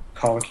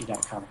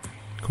CallerKey.com.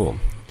 Cool.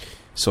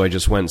 So I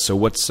just went. So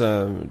what's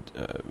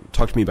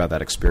talk to me about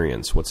that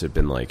experience? What's it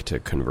been like to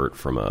convert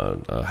from a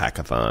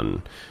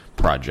hackathon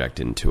project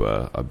into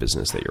a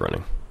business that you're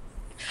running?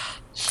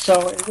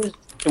 So it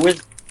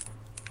was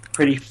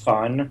pretty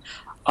fun.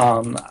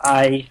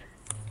 I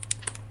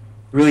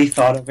really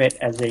thought of it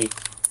as a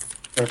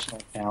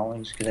personal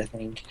challenge because I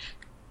think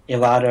a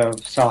lot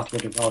of software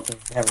developers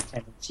have a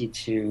tendency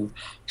to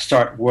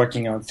start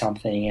working on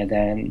something and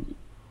then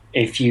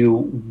a few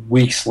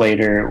weeks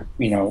later,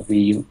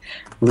 we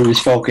lose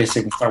focus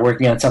and start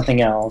working on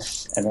something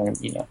else, and then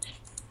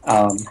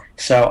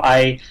so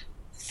I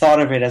thought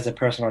of it as a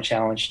personal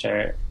challenge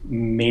to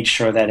make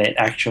sure that it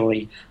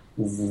actually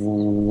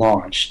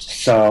launched.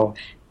 So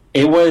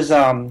it was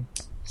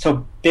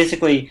so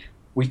basically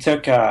we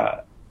took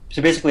I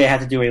had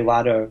to do a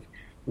lot of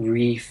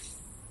refactoring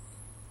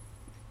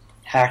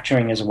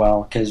as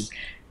well, because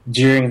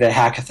during the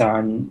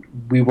hackathon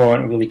we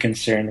weren't really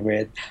concerned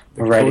with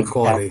writing code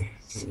quality.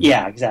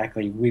 Yeah,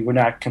 exactly. We were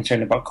not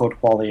concerned about code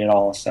quality at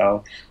all.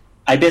 So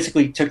I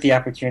basically took the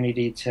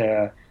opportunity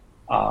to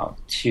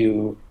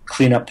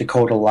clean up the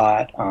code a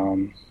lot.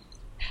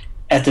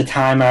 At the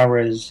time, I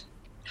was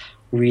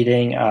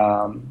reading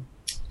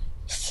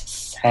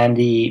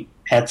Sandy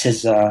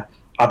Petz's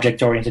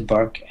object-oriented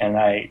book, and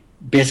I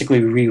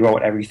basically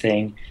rewrote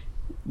everything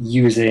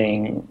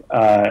using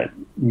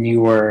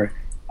newer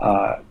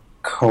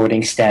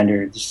coding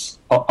standards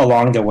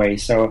along the way.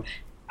 So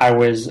I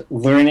was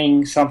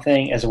learning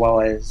something as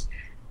well as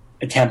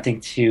attempting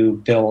to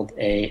build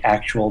a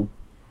actual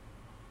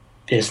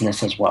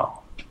business as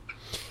well.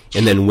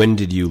 And then when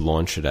did you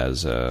launch it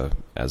as a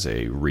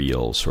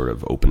real sort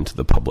of open to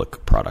the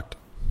public product?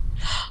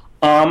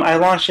 I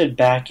launched it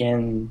back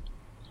in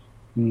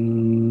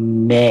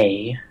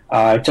May.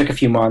 It took a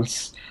few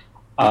months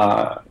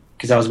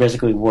because I was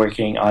basically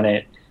working on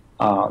it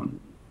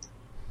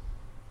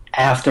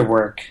after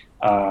work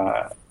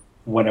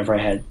whenever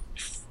I had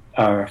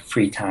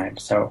free time.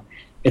 So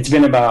it's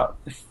been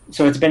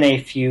a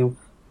few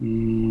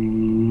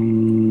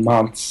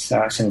months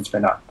since it's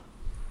been up.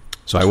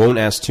 So I won't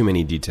ask too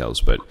many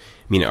details, but I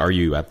mean, are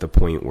you at the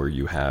point where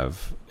you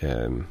have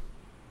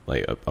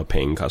like a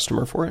paying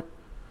customer for it?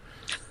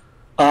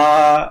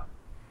 I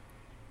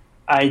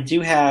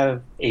do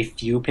have a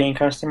few paying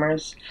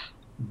customers,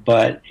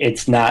 but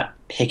it's not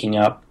picking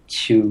up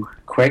too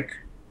quick.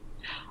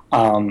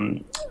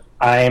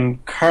 I'm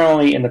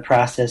currently in the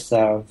process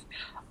of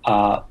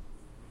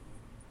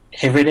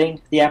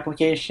pivoting the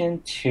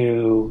application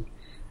to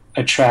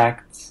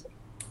attract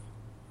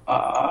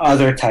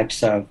other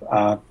types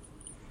of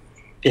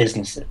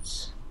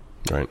businesses.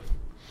 Right.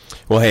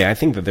 Well, hey, I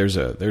think that there's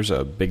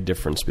a big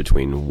difference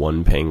between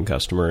one paying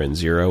customer and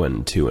 0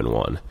 and 2 and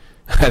 1.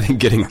 I think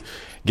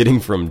getting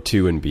from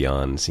 2 and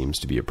beyond seems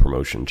to be a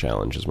promotion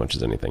challenge as much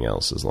as anything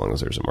else, as long as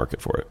there's a market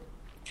for it.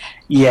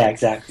 Yeah,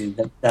 exactly.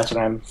 That's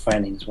what I'm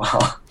finding as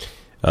well.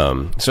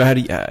 So how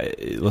do you,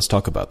 let's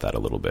talk about that a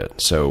little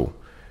bit. So,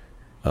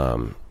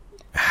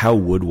 how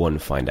would one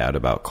find out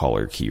about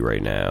CallerKey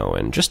right now?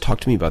 And just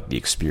talk to me about the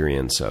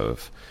experience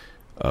of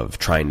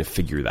trying to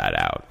figure that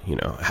out,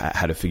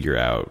 how to figure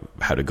out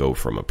how to go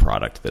from a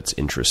product that's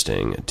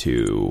interesting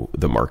to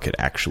the market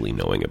actually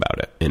knowing about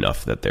it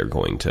enough that they're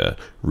going to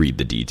read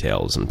the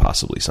details and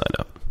possibly sign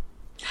up.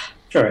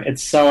 Sure.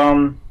 It's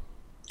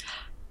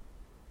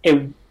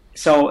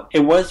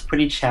it was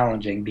pretty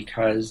challenging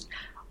because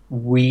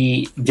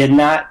we did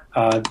not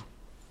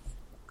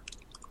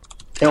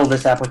build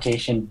this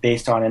application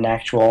based on an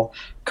actual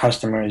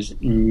customer's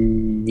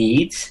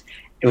needs.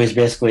 It was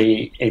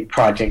basically a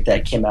project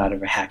that came out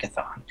of a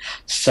hackathon.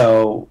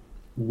 So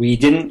we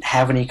didn't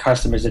have any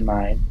customers in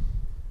mind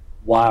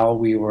while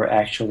we were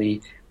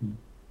actually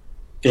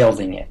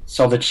building it.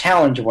 So the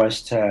challenge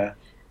was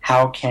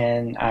how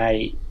can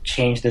I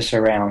change this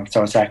around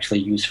so it's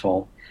actually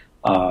useful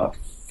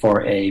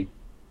for a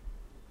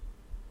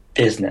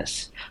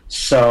business.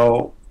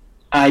 So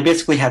I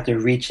basically had to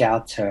reach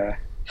out to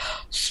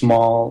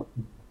small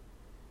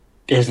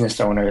business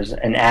owners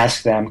and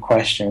ask them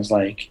questions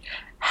like,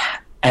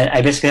 and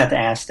I basically have to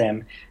ask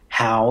them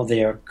how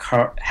they're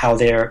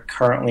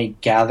currently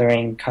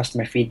gathering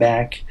customer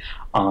feedback,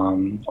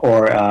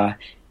 or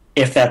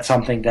if that's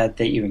something that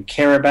they even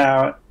care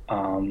about.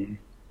 Would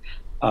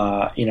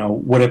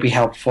it be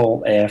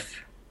helpful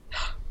if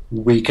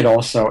we could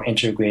also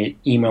integrate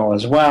email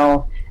as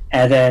well?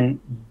 And then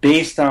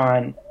based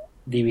on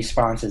the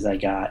responses I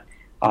got,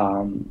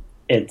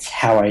 it's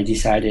how I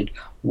decided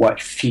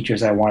what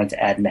features I wanted to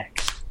add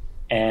next.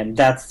 And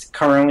that's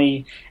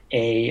currently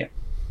a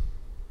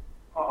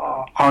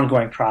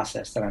ongoing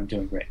process that I'm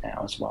doing right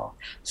now as well.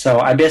 So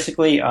I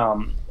basically,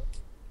 I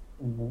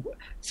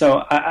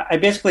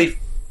basically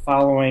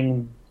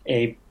following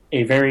a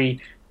very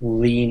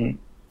lean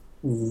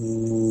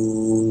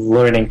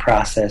learning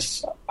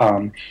process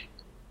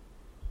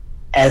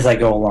as I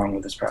go along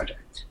with this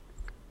project.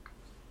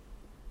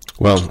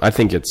 Well, I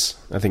think it's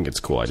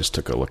cool. I just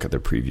took a look at the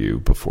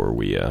preview before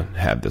we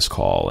had this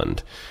call,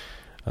 and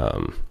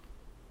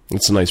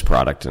it's a nice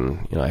product,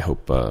 and I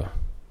hope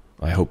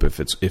if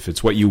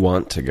it's what you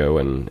want to go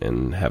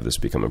and have this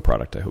become a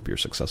product, I hope you're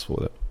successful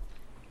with it.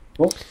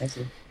 Cool, thank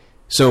you.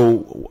 So,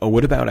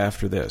 what about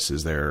after this?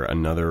 Is there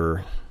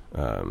another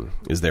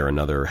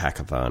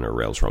hackathon or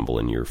Rails Rumble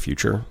in your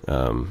future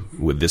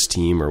with this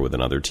team or with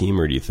another team,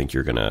 or do you think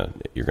you're gonna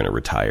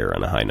retire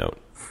on a high note?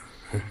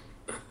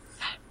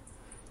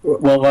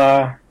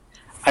 Well,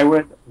 I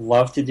would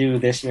love to do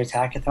this year's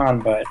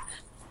hackathon, but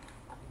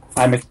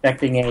I'm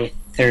expecting a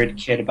third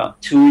kid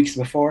about 2 weeks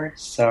before,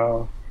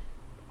 so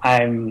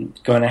I'm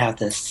going to have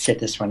to sit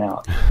this one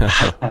out.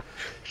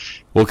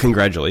 Well,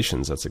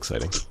 congratulations. That's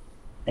exciting.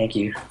 Thank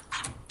you.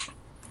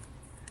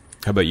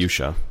 How about you,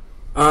 Shah?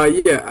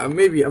 Yeah,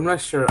 maybe. I'm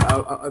not sure.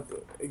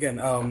 Again,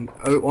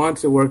 I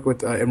wanted to work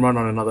with Imran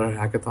on another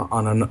hackathon,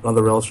 on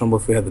another Rails Rumble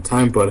if we had the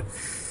time, but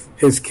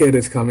his kid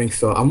is coming,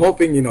 so I'm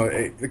hoping,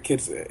 the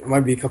kids, it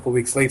might be a couple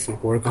weeks late so we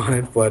can work on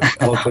it, but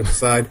all put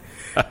aside.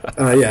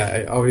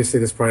 Yeah, obviously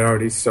there's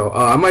priorities, so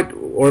I might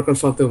work on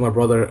something with my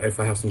brother if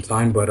I have some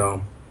time, but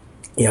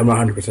yeah, I'm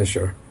not 100%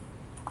 sure.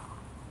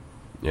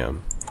 Yeah.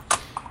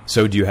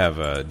 So do you have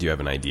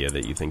an idea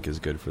that you think is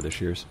good for this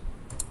year's?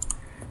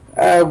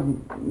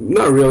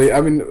 Not really.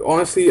 I mean,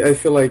 honestly, I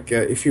feel like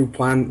if you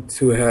plan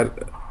too ahead,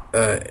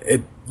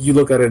 you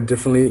look at it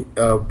differently.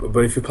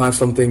 But if you plan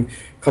something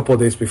a couple of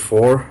days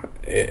before,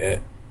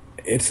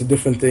 it's a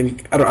different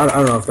thing. I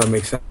don't know if that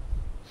makes sense.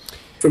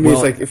 For me,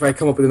 it's like if I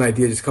come up with an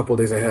idea just a couple of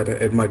days ahead,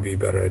 it might be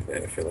better.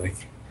 I feel like.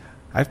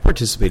 I've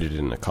participated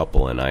in a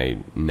couple, and I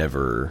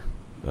never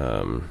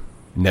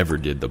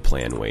did the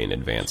plan way in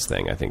advance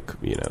thing. I think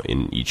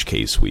in each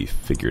case we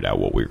figured out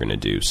what we were going to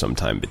do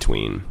sometime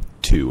between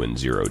 2 and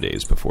 0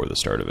 days before the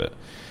start of it.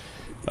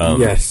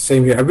 Yes,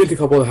 same here. I've been to a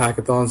couple of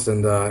hackathons,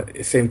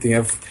 and same thing.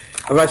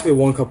 I've actually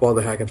won a couple of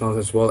the hackathons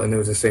as well, and it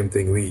was the same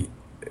thing.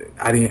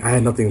 I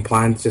had nothing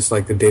planned, just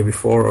like the day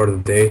before or the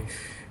day,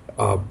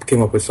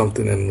 came up with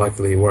something, and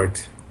luckily it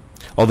worked.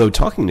 Although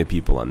talking to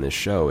people on this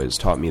show has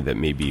taught me that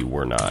maybe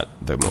we're not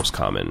the most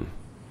common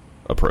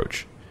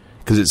approach,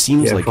 because it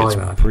seems like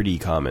it's pretty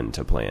common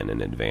to plan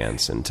in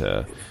advance and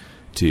to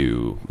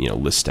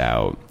list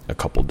out a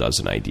couple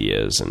dozen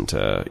ideas and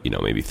to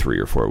maybe 3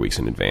 or 4 weeks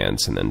in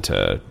advance, and then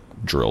to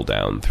drill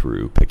down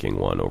through picking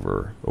one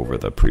over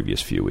the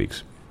previous few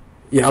weeks.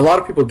 Yeah, a lot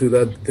of people do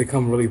that. They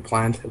come really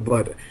planned,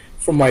 but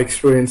from my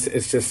experience,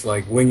 it's just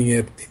like winging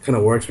it kind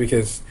of works,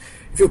 because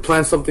if you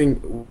plan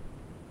something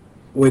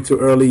way too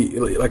early,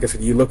 like I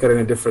said, you look at it in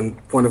a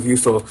different point of view.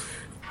 So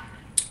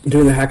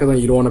during the hackathon,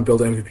 you don't want to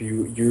build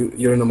MVP.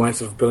 You're in the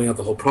mindset of building out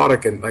the whole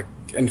product,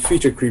 and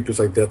feature creep is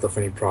like death of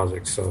any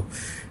project. So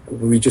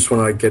we just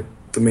want to get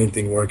the main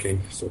thing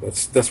working. So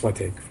that's my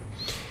take.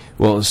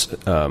 Well,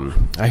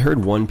 I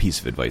heard one piece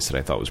of advice that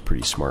I thought was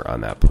pretty smart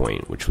on that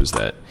point, which was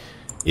that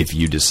if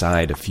you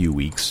decide a few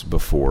weeks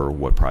before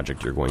what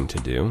project you're going to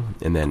do,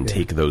 and then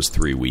take those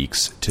 3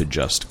 weeks to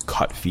just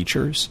cut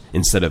features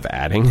instead of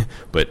adding,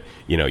 but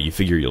you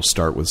figure you'll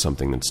start with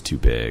something that's too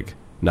big,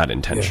 not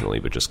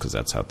intentionally, but just because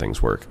that's how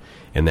things work,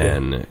 and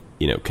then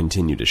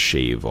continue to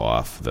shave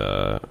off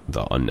the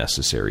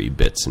unnecessary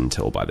bits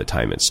until by the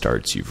time it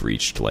starts, you've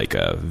reached like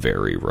a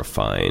very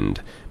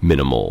refined,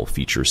 minimal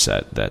feature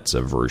set that's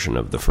a version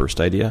of the first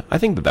idea. I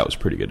think that was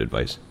pretty good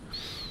advice.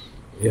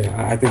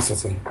 Yeah, I think so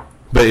too.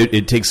 But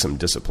it takes some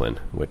discipline,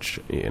 which,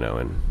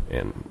 and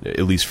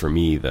at least for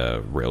me,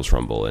 the Rails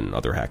Rumble and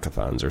other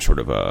hackathons are sort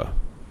of a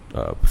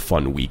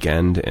fun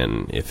weekend,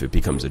 and if it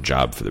becomes a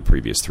job for the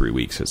previous 3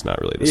 weeks, it's not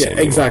really the same.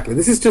 Yeah, exactly.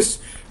 This is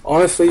just,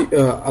 honestly,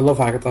 I love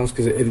hackathons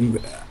because it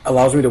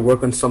allows me to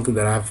work on something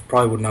that I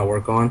probably would not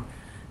work on.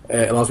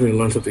 It allows me to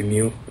learn something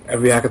new.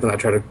 Every hackathon I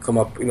try to come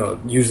up,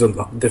 use a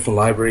different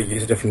library,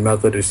 use a different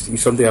method, or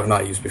use something I've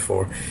not used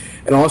before.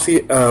 And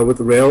honestly, with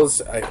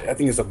Rails, I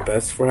think it's the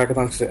best for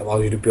hackathons because it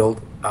allows you to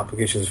build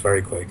applications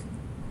very quick.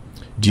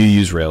 Do you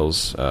use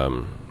Rails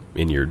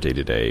in your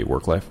day-to-day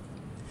work life?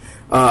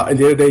 In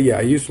the other day, yeah,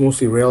 I use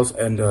mostly Rails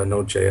and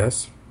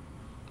Node.js.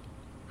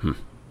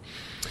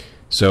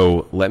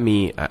 So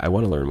I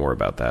want to learn more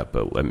about that,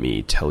 but let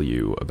me tell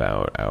you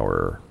about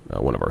our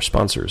one of our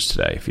sponsors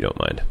today, if you don't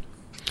mind.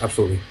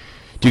 Absolutely.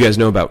 Do you guys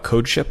know about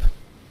CodeShip?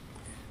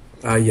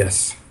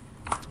 Yes.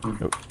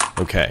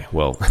 Okay,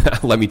 well,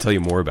 let me tell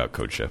you more about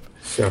CodeShip.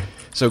 Sure.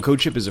 So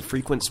CodeShip is a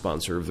frequent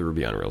sponsor of the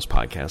Ruby on Rails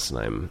podcast, and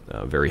I'm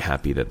very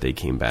happy that they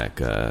came back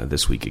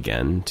this week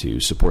again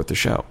to support the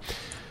show.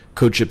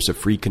 CodeShip's a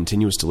free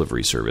continuous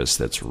delivery service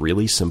that's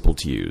really simple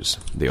to use.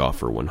 They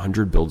offer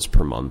 100 builds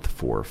per month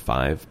for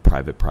 5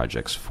 private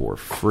projects for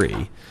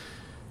free.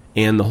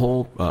 And the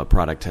whole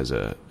product has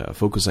a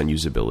focus on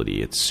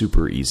usability. It's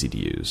super easy to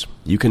use.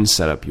 You can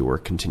set up your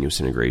continuous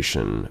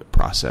integration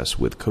process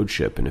with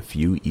CodeShip in a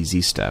few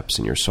easy steps,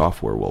 and your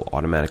software will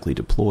automatically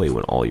deploy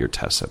when all your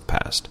tests have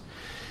passed.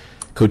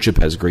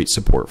 CodeShip has great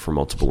support for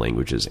multiple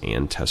languages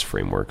and test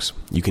frameworks.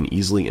 You can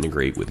easily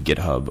integrate with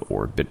GitHub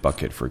or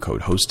Bitbucket for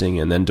code hosting,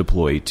 and then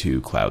deploy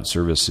to cloud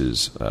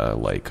services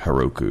like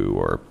Heroku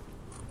or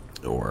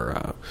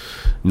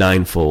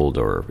Ninefold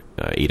or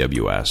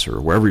AWS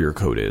or wherever your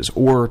code is,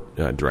 or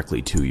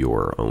directly to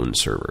your own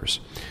servers.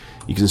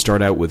 You can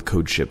start out with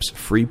CodeShip's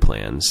free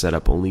plan.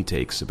 Setup only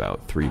takes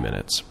about 3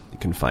 minutes. You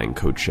can find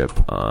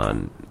CodeShip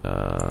on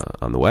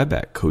the web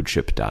at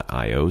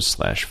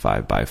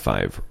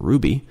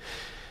codeship.io/5x5Ruby.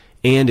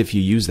 And if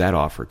you use that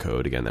offer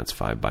code, again, that's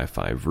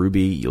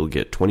 5x5Ruby, you'll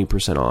get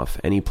 20% off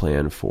any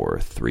plan for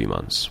 3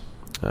 months.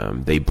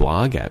 They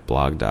blog at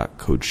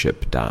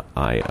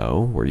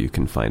blog.codeship.io, where you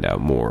can find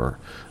out more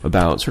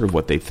about sort of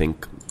what they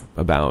think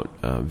about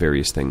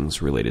various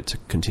things related to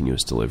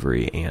continuous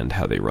delivery and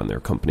how they run their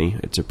company.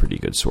 It's a pretty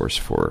good source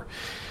for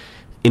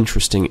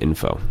interesting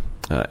info.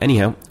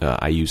 Anyhow,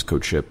 I use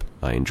CodeShip.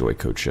 I enjoy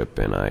CodeShip,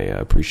 and I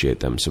appreciate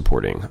them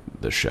supporting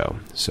the show.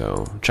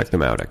 So check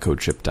them out at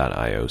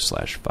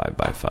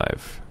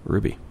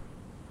codeship.io/5x5Ruby.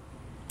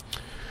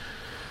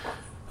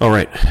 All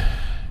right.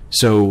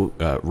 So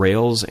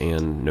Rails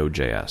and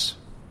Node.js.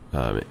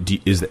 Do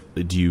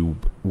you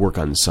work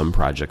on some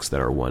projects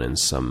that are one and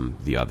some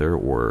the other,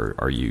 or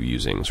are you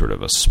using sort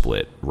of a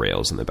split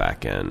Rails in the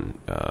back end,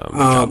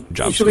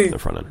 JavaScript in the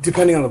front end?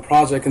 Depending on the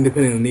project and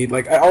depending on the need.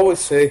 Like I always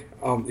say,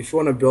 if you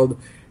want to build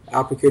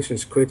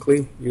applications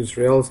quickly, use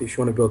Rails. If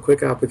you want to build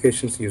quick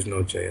applications, use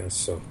Node.js.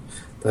 So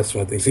that's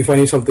one thing. So if I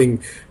need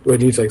something where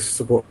it needs like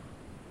support,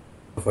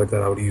 stuff like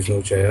that, I would use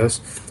Node.js,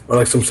 or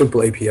like some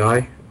simple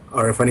API,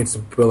 or if I need to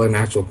build an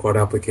actual code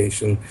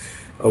application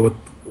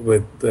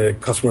with the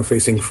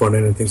customer-facing front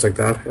end and things like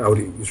that, I would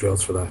use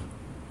Rails for that.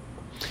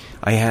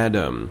 I had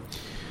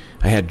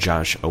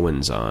Josh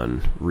Owens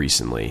on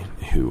recently,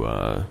 who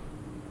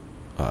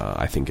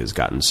I think has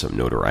gotten some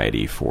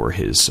notoriety for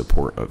his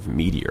support of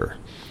Meteor.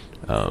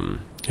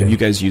 Have you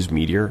guys used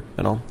Meteor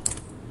at all?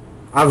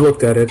 I've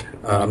looked at it.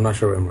 I'm not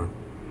sure, Imran.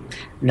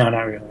 No,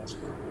 not really.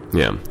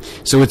 Yeah.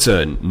 So it's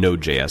a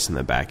Node.js in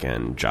the back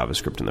end,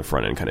 JavaScript in the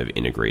front end, kind of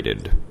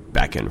integrated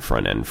back end,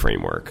 front end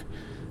framework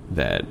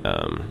that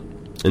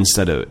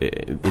instead of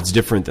it's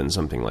different than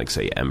something like,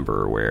 say,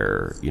 Ember,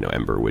 where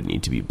Ember would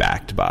need to be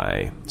backed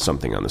by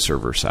something on the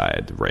server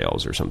side,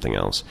 Rails or something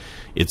else.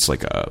 It's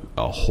like a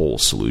whole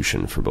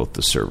solution for both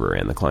the server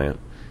and the client,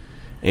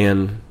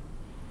 and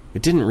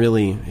it didn't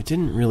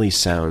really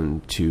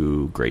sound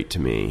too great to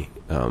me.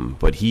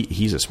 But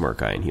he's a smart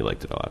guy and he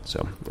liked it a lot,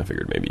 so I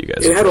figured maybe you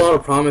guys. It had a lot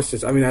of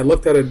promises. I mean, I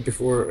looked at it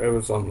before it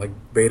was on like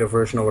beta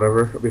version or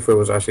whatever, before it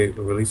was actually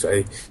released.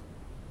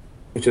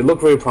 Which it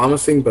looked very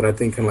promising, but I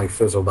think kind of like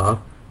fizzled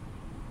out.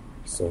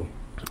 So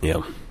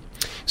yeah.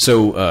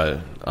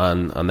 So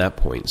on that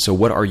point, so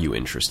what are you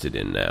interested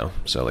in now?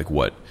 So like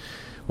what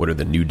are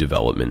the new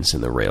developments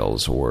in the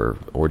Rails or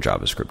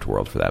JavaScript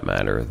world, for that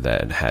matter,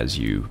 that has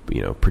you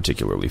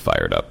particularly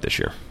fired up this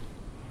year?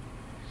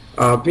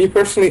 Me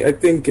personally, I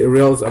think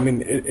Rails. I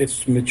mean,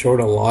 it's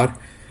matured a lot.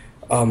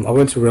 I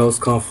went to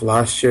RailsConf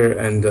last year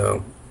and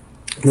there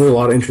were a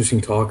lot of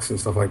interesting talks and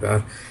stuff like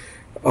that.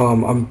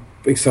 I'm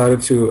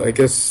excited to, I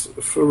guess,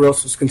 for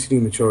Rails to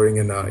continue maturing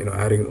and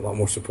adding a lot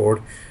more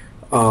support.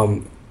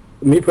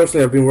 Me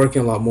personally, I've been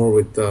working a lot more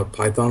with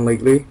Python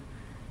lately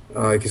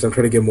because I'm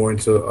trying to get more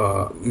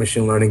into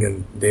machine learning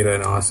and data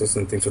analysis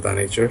and things of that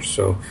nature.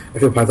 So I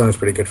feel Python is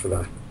pretty good for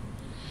that.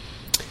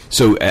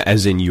 So,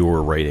 as in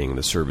you're writing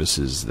the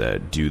services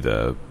that do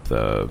the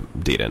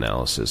data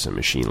analysis and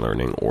machine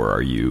learning, or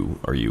are you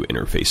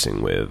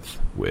interfacing with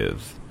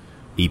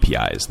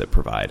APIs that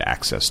provide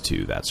access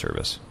to that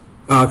service?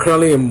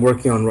 Currently, I'm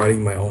working on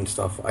writing my own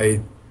stuff.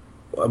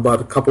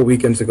 About a couple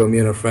weekends ago, me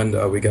and a friend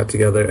we got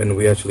together and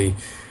we actually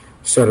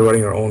started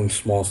writing our own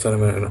small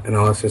sentiment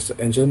analysis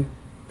engine.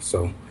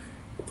 So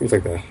things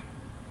like that.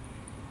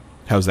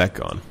 How's that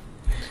gone?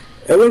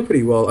 It went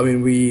pretty well. I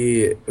mean,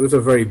 it was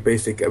a very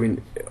basic. I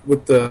mean,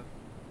 with you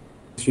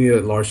need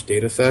a large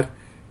data set,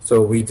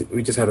 so we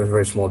just had a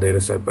very small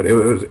data set, but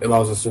it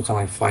allows us to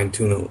kind of fine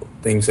tune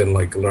things and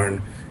like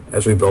learn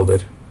as we build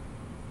it.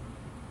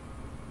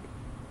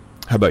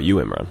 How about you,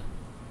 Imran?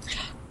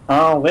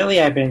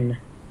 Lately, I've been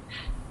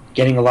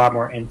getting a lot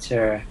more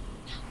into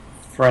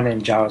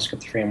front-end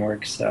JavaScript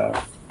frameworks.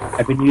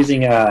 I've been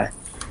using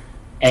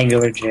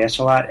AngularJS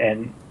a lot,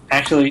 and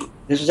actually,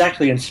 this was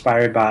actually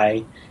inspired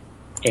by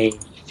a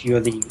few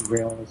of the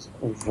Rails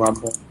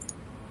Rumble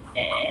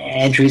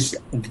entries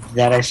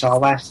that I saw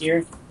last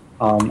year.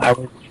 I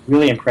was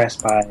really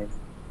impressed by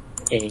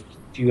a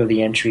few of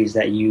the entries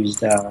that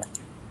used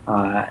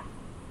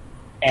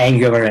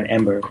Angular and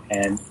Ember,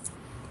 and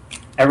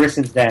ever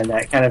since then,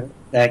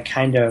 that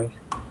kind of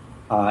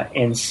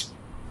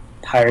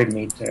inspired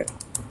me to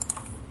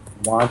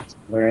want to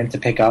learn to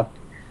pick up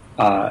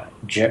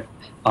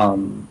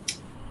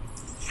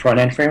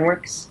front-end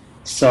frameworks.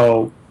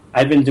 So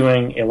I've been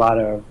doing a lot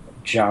of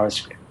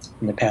JavaScript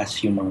in the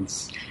past few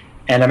months,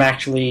 and I'm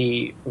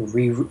actually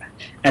rewriting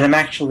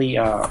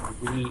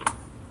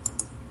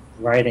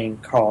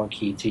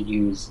CallerKey to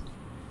use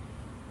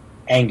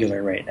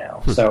Angular right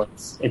now. So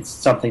it's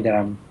something that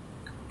I'm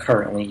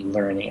currently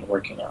learning and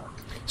working on.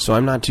 So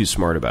I'm not too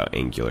smart about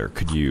Angular.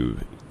 Could you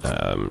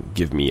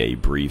give me a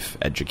brief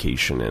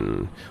education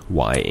in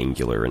why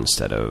Angular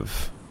instead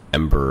of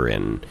Ember,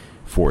 and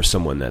for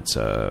someone that's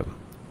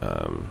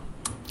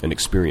an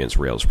experienced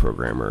Rails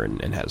programmer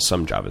and has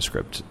some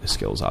JavaScript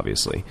skills,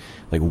 obviously,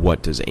 like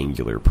what does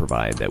Angular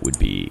provide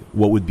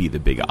what would be the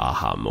big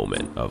aha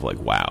moment of like,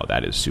 wow,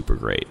 that is super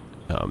great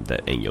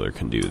that Angular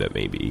can do that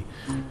maybe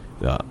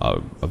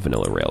a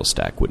vanilla Rails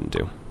stack wouldn't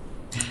do?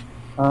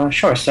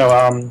 Sure. So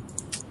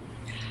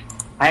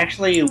I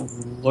actually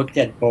looked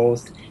at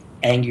both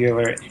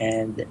Angular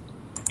and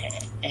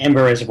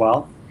Ember as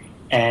well,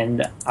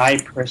 and I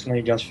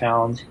personally just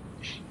found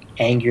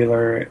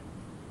Angular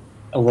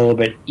a little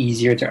bit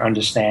easier to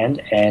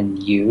understand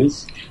and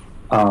use.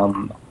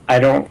 I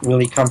don't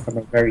really come from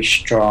a very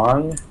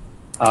strong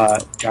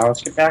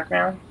JavaScript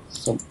background,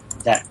 so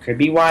that could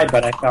be why,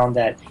 but I found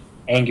that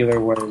Angular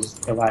was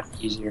a lot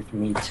easier for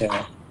me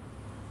to.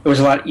 It was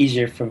a lot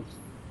easier for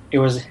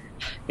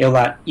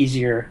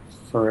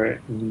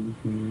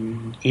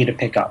me to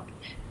pick up,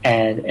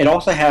 and it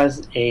also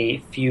has a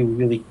few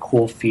really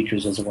cool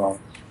features as well.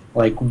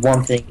 Like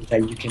one thing is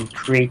that you can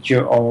create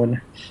your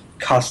own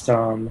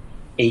custom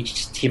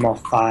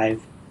HTML5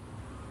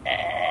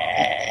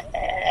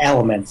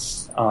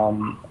 elements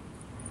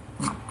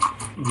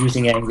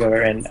using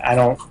Angular, and I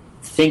don't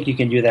think you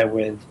can do that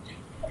with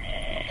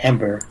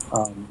Ember.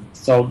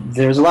 So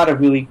there's a lot of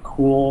really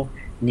cool,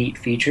 neat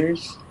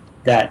features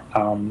that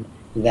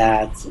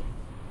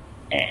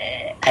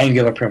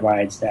Angular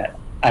provides that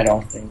I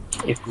don't think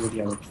a few of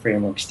the other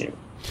frameworks do.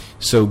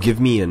 So give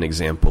me an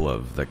example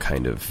of the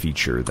kind of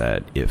feature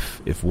that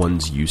if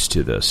one's used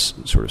to this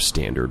sort of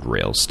standard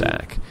Rails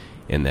stack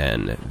and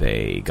then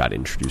they got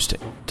introduced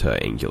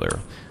to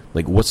Angular,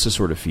 like what's the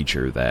sort of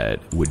feature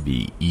that would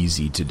be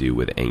easy to do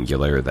with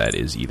Angular that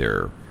is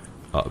either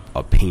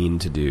a pain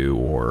to do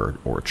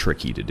or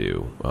tricky to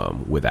do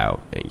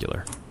without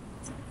Angular?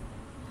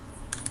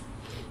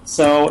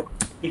 So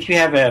if you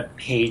have a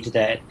page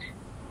that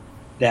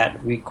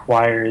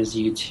requires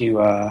you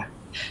to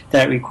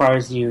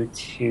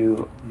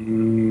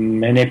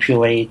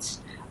manipulate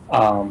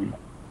DOM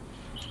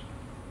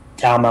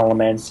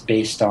elements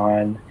based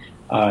on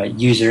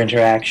user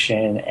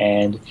interaction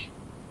and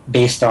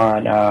based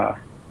on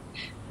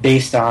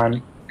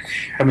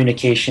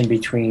communication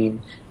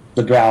between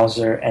the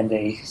browser and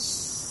a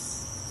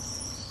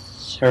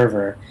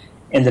server.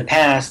 In the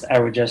past, I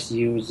would just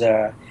use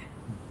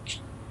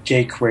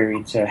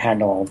jQuery to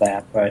handle all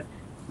that, but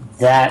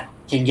that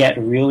can get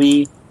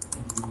really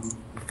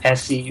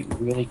messy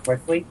really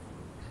quickly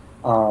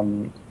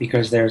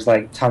because there's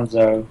like tons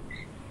of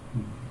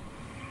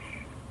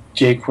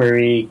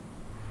jQuery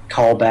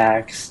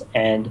callbacks,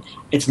 and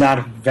it's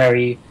not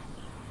very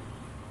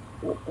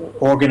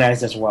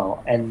organized as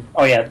well. And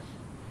oh yeah,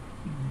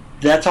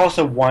 that's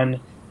also one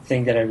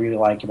thing that I really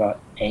like about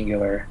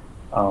Angular.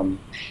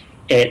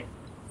 It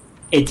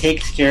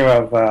takes care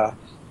of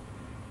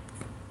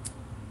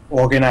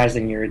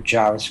organizing your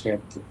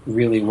JavaScript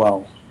really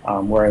well,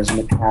 whereas in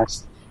the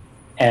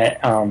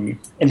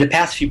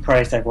past few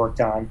projects I've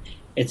worked on,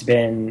 it's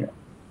been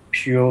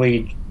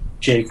purely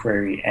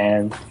jQuery,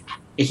 and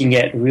it can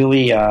get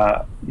really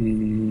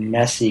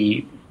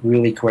messy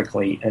really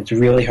quickly. It's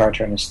really hard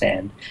to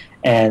understand,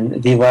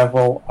 and the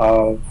level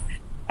of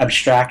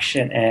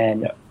abstraction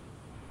and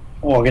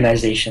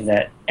organization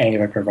that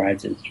Angular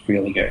provides is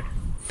really good.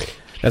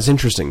 That's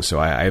interesting. So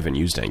I haven't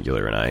used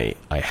Angular, and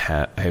I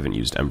haven't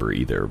used Ember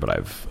either, but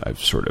I've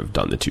sort of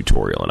done the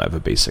tutorial, and I have a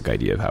basic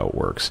idea of how it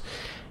works.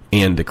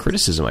 And the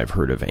criticism I've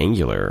heard of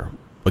Angular,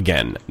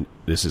 again,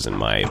 this isn't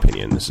my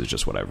opinion, this is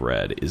just what I've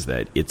read, is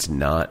that it's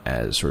not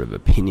as sort of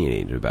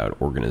opinionated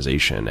about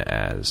organization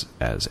as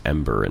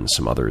Ember and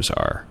some others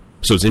are.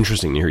 So it's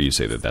interesting to hear you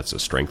say that that's a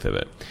strength of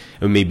it.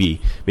 And maybe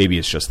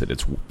it's just that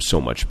it's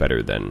so much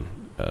better than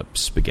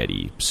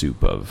spaghetti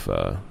soup of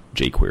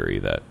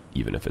jQuery that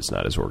even if it's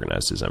not as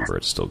organized as Ember,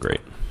 it's still great.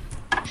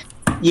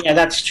 Yeah,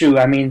 that's true.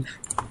 I mean,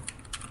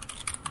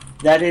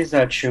 that is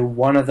true.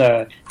 One of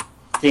the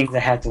things I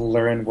had to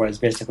learn was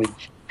basically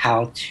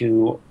how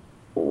to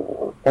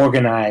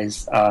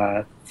organize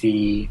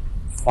the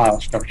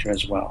file structure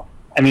as well.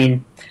 I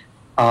mean,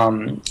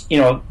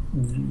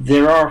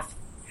 there are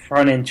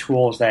front-end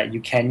tools that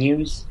you can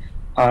use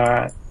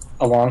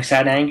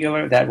alongside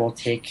Angular that will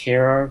take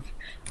care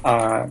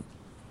of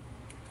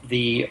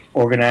the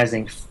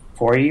organizing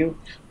for you.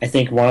 I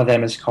think one of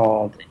them is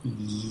called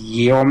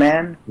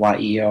Yeoman,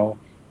 Yeoman.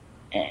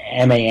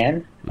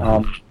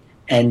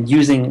 And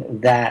using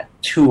that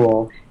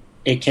tool,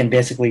 it can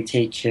basically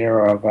take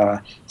care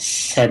of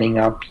setting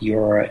up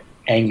your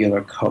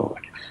Angular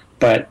code.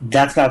 But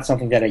that's not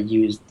something that I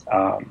used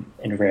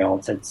in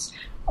Rails. It's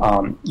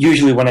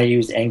usually when I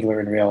use Angular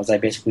in Rails, I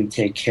basically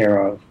take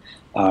care of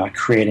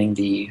creating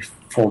the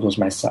folders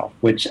myself,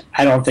 which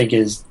I don't think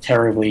is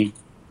terribly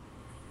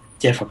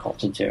difficult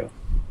to do.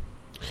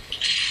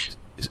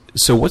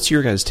 So what's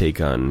your guys'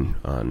 take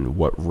on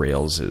what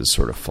Rails'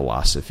 sort of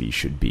philosophy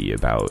should be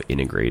about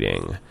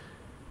integrating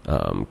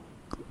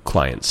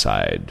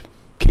client-side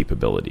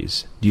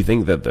capabilities? Do you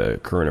think that the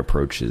current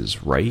approach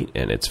is right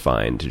and it's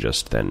fine to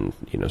just then,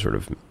 sort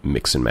of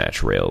mix and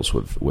match Rails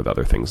with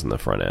other things in the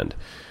front end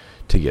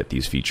to get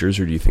these features?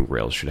 Or do you think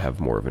Rails should have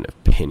more of an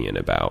opinion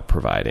about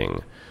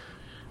providing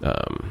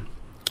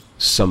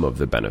some of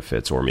the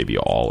benefits, or maybe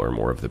all or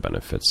more of the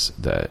benefits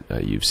that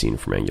you've seen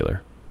from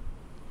Angular?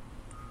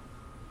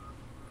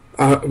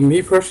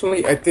 Me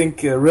personally, I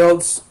think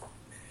Rails,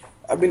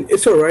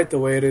 it's all right the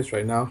way it is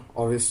right now.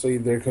 Obviously,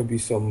 there could be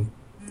some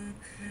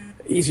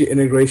easy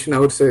integration, I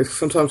would say.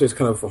 Sometimes it's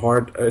kind of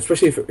hard,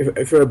 especially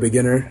if you're a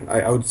beginner.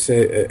 I would say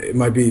it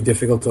might be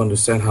difficult to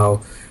understand how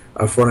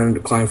a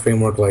front-end client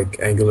framework like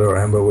Angular or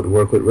Ember would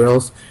work with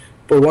Rails.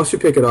 But once you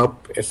pick it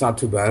up, it's not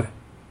too bad.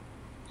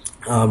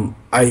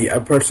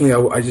 I personally,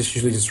 I just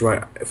usually just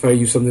write, if I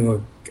use something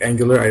like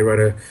Angular, I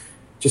write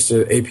just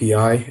an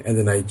API, and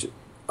then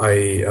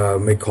I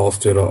make calls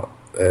to it all,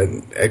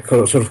 and I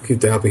sort of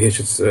keep the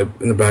applications in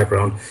the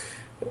background.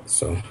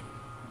 So,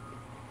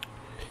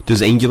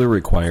 does Angular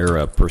require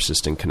a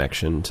persistent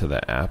connection to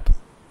the app?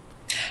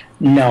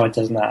 No, it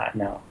does not.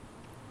 No.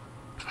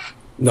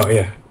 No,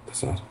 yeah,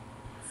 it's not.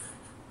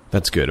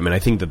 That's good. I mean, I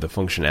think that the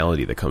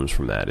functionality that comes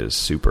from that is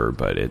super,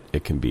 but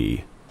it can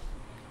be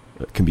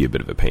a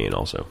bit of a pain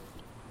also,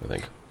 I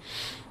think.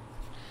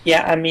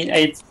 Yeah, I mean,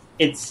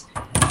 it's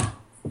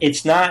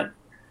not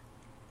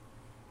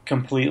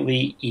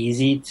completely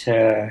easy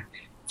to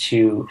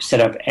set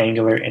up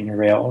Angular in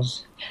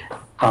Rails.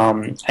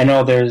 I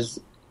know there's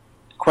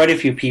quite a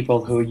few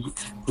people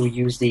who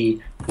use the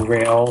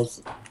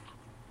Rails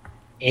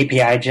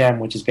API gem,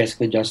 which is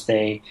basically just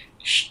a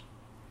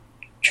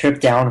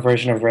stripped down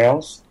version of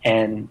Rails,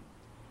 and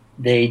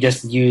they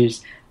just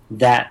use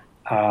that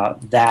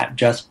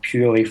just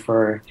purely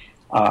for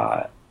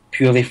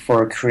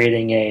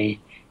creating a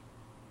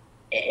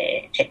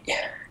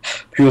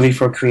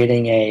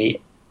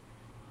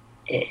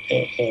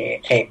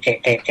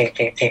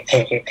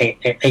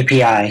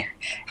API,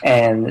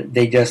 and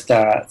they just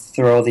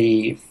throw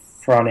the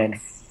front end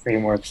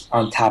frameworks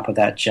on top of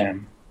that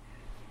gem.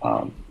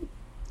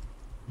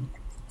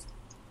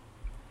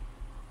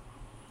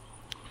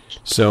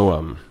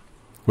 So,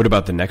 what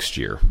about the next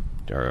year?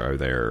 Are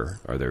there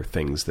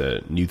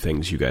new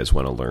things you guys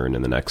want to learn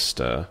in the next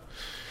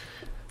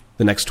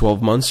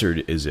 12 months, or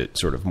is it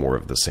sort of more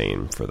of the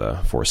same for the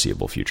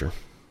foreseeable future?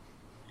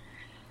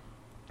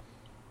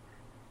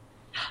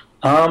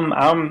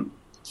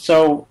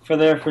 So for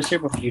the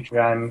foreseeable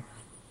future,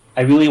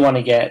 I really want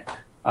to get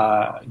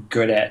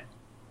good at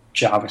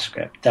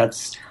JavaScript.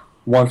 That's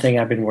one thing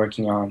I've been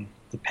working on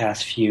the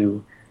past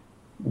few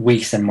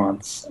weeks and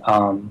months.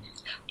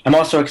 I'm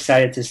also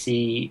excited to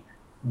see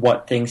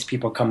what things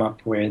people come up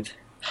with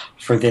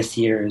for this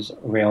year's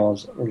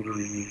Rails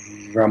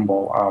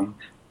Rumble.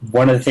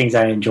 One of the things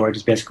I enjoyed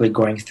is basically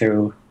going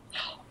through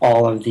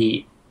all of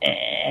the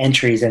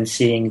entries and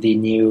seeing the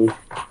new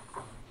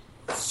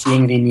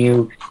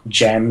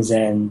gems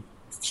and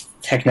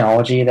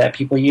technology that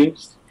people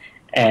used,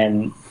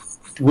 and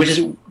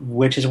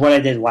which is what I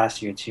did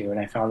last year too. And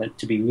I found it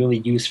to be really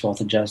useful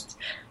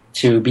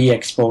to be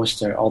exposed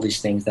to all these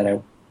things that I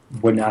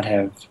would not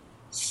have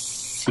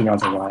seen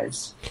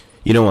otherwise.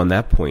 You know, on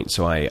that point,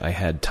 so I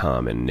had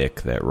Tom and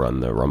Nick that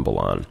run the Rumble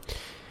on,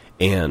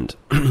 and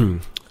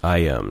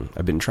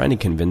I've been trying to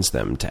convince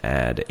them to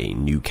add a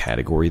new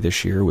category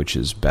this year, which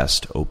is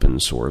best open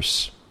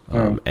source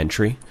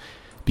entry,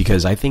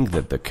 because I think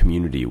that the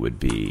community would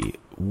be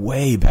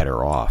way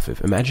better off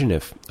imagine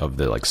if of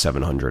the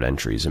 700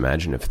 entries,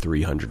 imagine if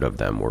 300 of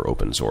them were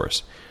open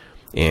source,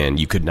 and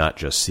you could not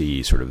just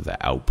see sort of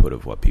the output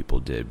of what people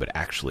did, but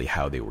actually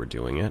how they were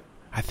doing it.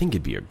 I think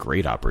it'd be a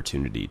great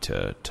opportunity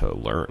to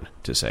learn,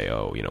 to say,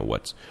 oh, you know,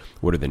 what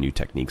are the new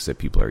techniques that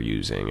people are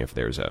using? If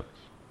there's a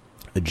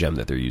gem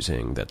that they're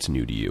using that's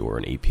new to you, or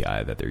an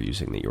API that they're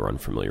using that you're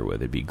unfamiliar with,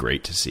 it'd be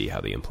great to see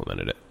how they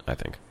implemented it, I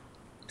think.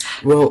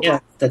 Well, yeah,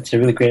 that's a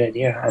really great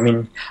idea. I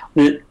mean,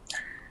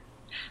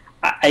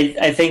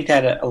 I think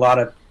that a lot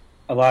of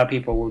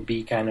people would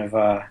be kind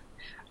of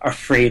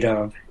afraid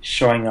of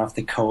showing off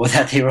the code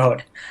that they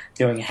wrote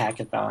during a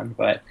hackathon,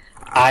 but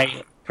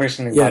I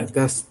personally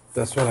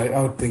that's what I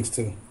would think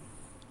too.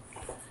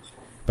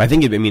 But I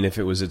think if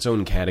it was its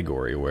own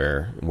category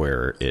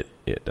where it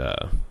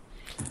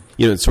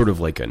it's sort of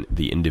like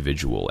the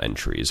individual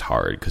entry is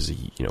hard because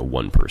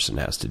one person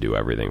has to do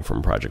everything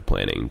from project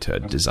planning to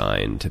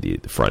design to the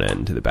front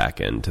end to the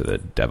back end to the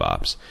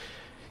DevOps.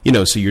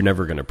 So you're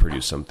never going to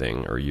produce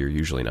something, or you're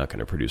usually not going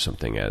to produce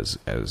something as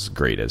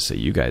great as, say,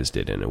 you guys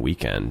did in a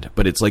weekend.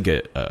 But it's like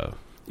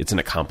it's an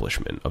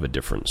accomplishment of a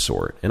different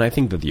sort, and I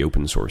think that the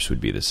open source would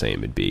be the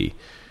same. It'd be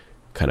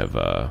kind of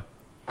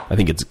I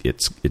think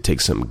it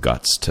takes some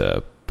guts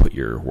to put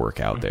your work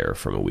out there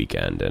from a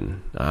weekend,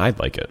 and I'd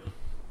like it.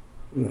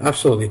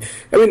 Absolutely.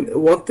 I mean,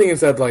 one thing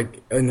is that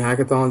in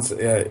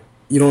hackathons,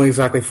 you don't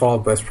exactly follow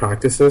best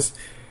practices.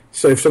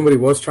 So if somebody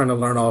was trying to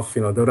learn off,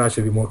 they would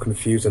actually be more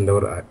confused, and they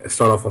would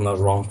start off on the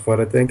wrong foot,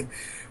 I think.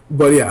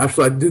 But yeah,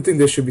 absolutely, I do think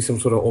there should be some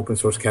sort of open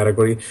source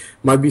category.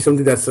 Might be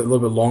something that's a little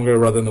bit longer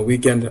rather than a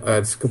weekend.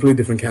 It's a completely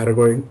different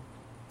category.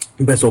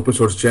 Best open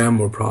source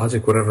gem or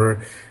project,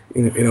 whatever,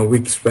 in a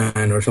week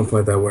span or something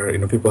like that, where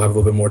people have a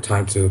little bit more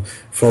time to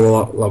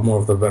follow a lot more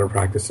of the better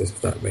practices,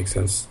 if that makes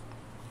sense.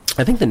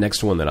 I think the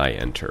next one that I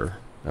enter,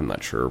 I'm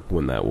not sure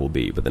when that will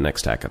be, but the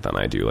next hackathon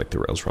I do, like the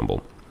Rails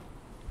Rumble,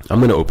 I'm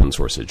going to open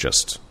source it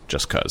just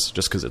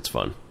because it's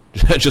fun,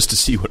 just to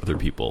see what other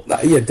people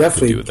yeah,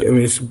 definitely do with it. I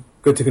mean, it's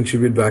good to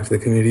contribute back to the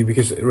community,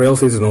 because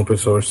Rails is an open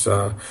source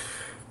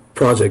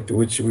project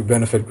which we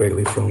benefit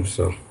greatly from.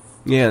 So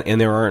yeah,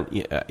 and there aren't,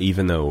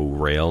 even though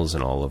Rails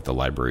and all of the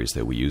libraries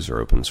that we use are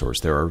open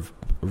source, there are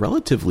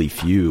relatively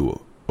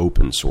few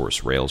open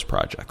source Rails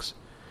projects.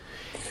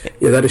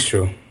 Yeah, that is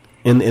true.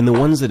 And the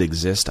ones that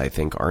exist, I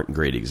think, aren't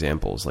great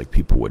examples. Like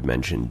people would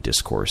mention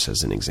Discourse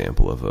as an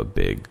example of a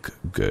big,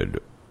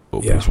 good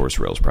open source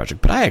Rails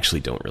project, but I actually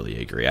don't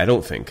really agree. I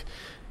think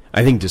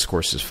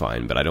Discourse is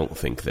fine, but I don't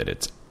think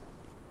it's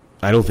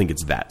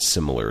that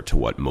similar to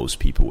what most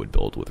people would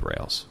build with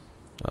Rails.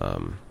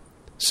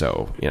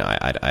 So,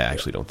 I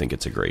actually don't think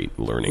it's a great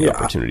learning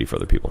opportunity for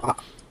other people.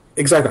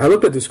 Exactly. I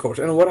looked at Discourse,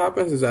 and what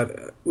happens is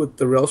that with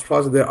the Rails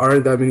project, there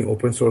aren't that many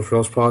open source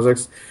Rails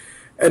projects,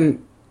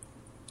 and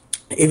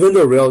even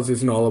though Rails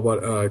isn't all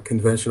about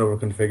convention over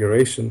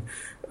configuration,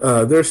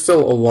 there's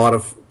still a lot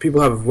of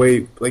people have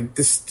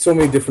there's so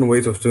many different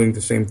ways of doing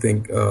the same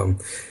thing.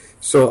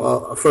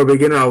 So for a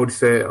beginner, I would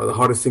say the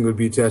hardest thing would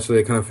be to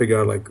actually kind of figure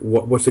out like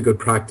what's a good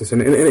practice,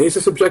 and it's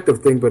a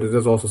subjective thing, but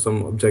there's also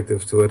some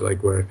objectives to it,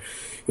 like where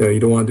you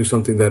don't want to do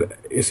something that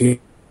is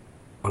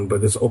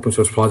but there's an open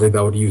source project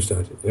that would use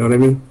that. You know what I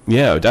mean?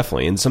 Yeah,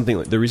 definitely. And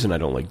the reason I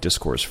don't like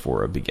Discourse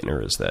for a beginner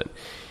is that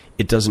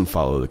it doesn't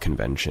follow the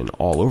convention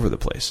all over the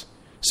place.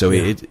 So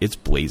it's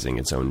blazing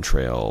its own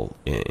trail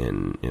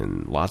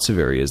in lots of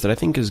areas that I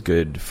think is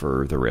good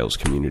for the Rails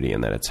community,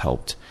 and that it's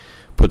helped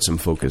put some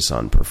focus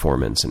on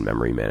performance and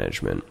memory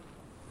management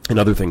and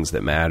other things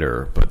that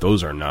matter, but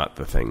those are not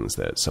the things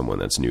that someone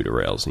that's new to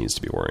Rails needs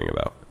to be worrying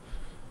about.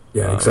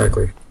 Yeah,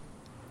 exactly.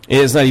 And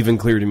it's not even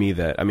clear to me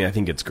that, I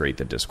think it's great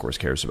that Discourse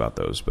cares about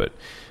those, but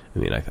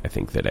I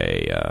think that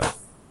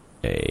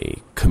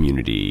a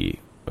community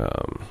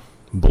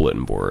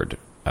bulletin board,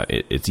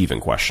 it's even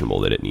questionable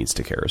that it needs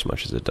to care as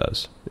much as it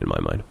does, in my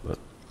mind. But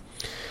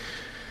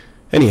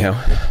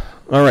anyhow,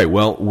 all right.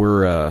 Well,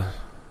 we're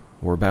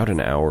about an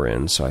hour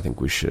in, so I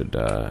think we should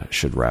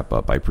wrap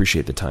up. I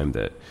appreciate the time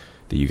that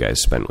you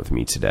guys spent with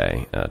me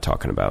today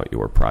talking about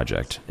your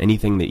project.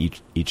 Anything that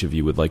each of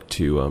you would like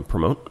to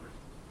promote?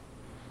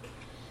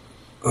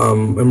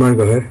 Imran,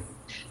 go ahead.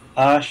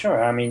 Sure.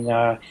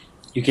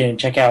 You can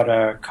check out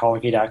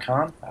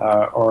CallerKey.com,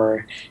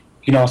 or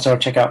you can also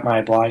check out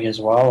my blog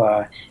as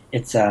well.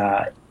 It's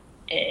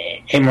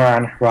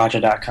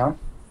imranraja.com.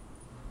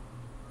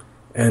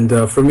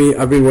 And for me,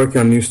 I've been working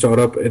on a new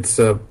startup. It's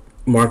a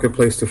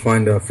marketplace to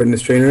find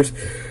fitness trainers.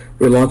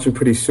 We're launching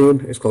pretty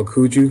soon. It's called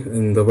Kuju,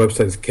 and the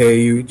website is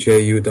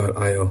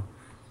kuju.io.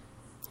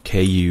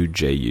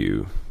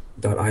 kuju.io.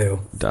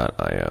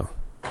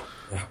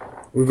 Yeah.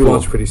 We'll be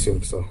launched pretty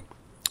soon. So.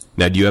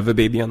 Now, do you have a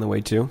baby on the way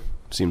too?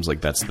 Seems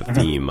like that's the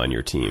theme on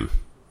your team.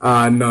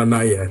 No,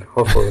 not yet.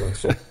 Hopefully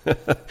next year.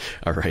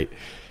 All right.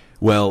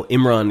 Well,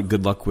 Imran,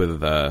 good luck with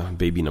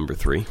baby number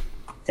 3.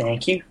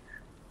 Thank you.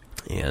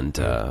 And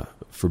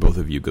for both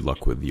of you, good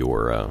luck with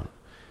your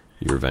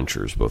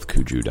ventures, both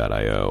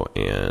Kuju.io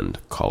and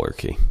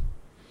CallerKey.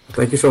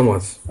 Thank you so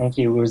much. Thank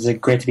you. It was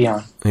great to be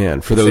on.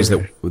 And for those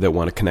that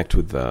want to connect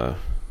with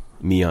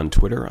me on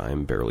Twitter,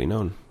 I'm Barely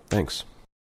Known. Thanks.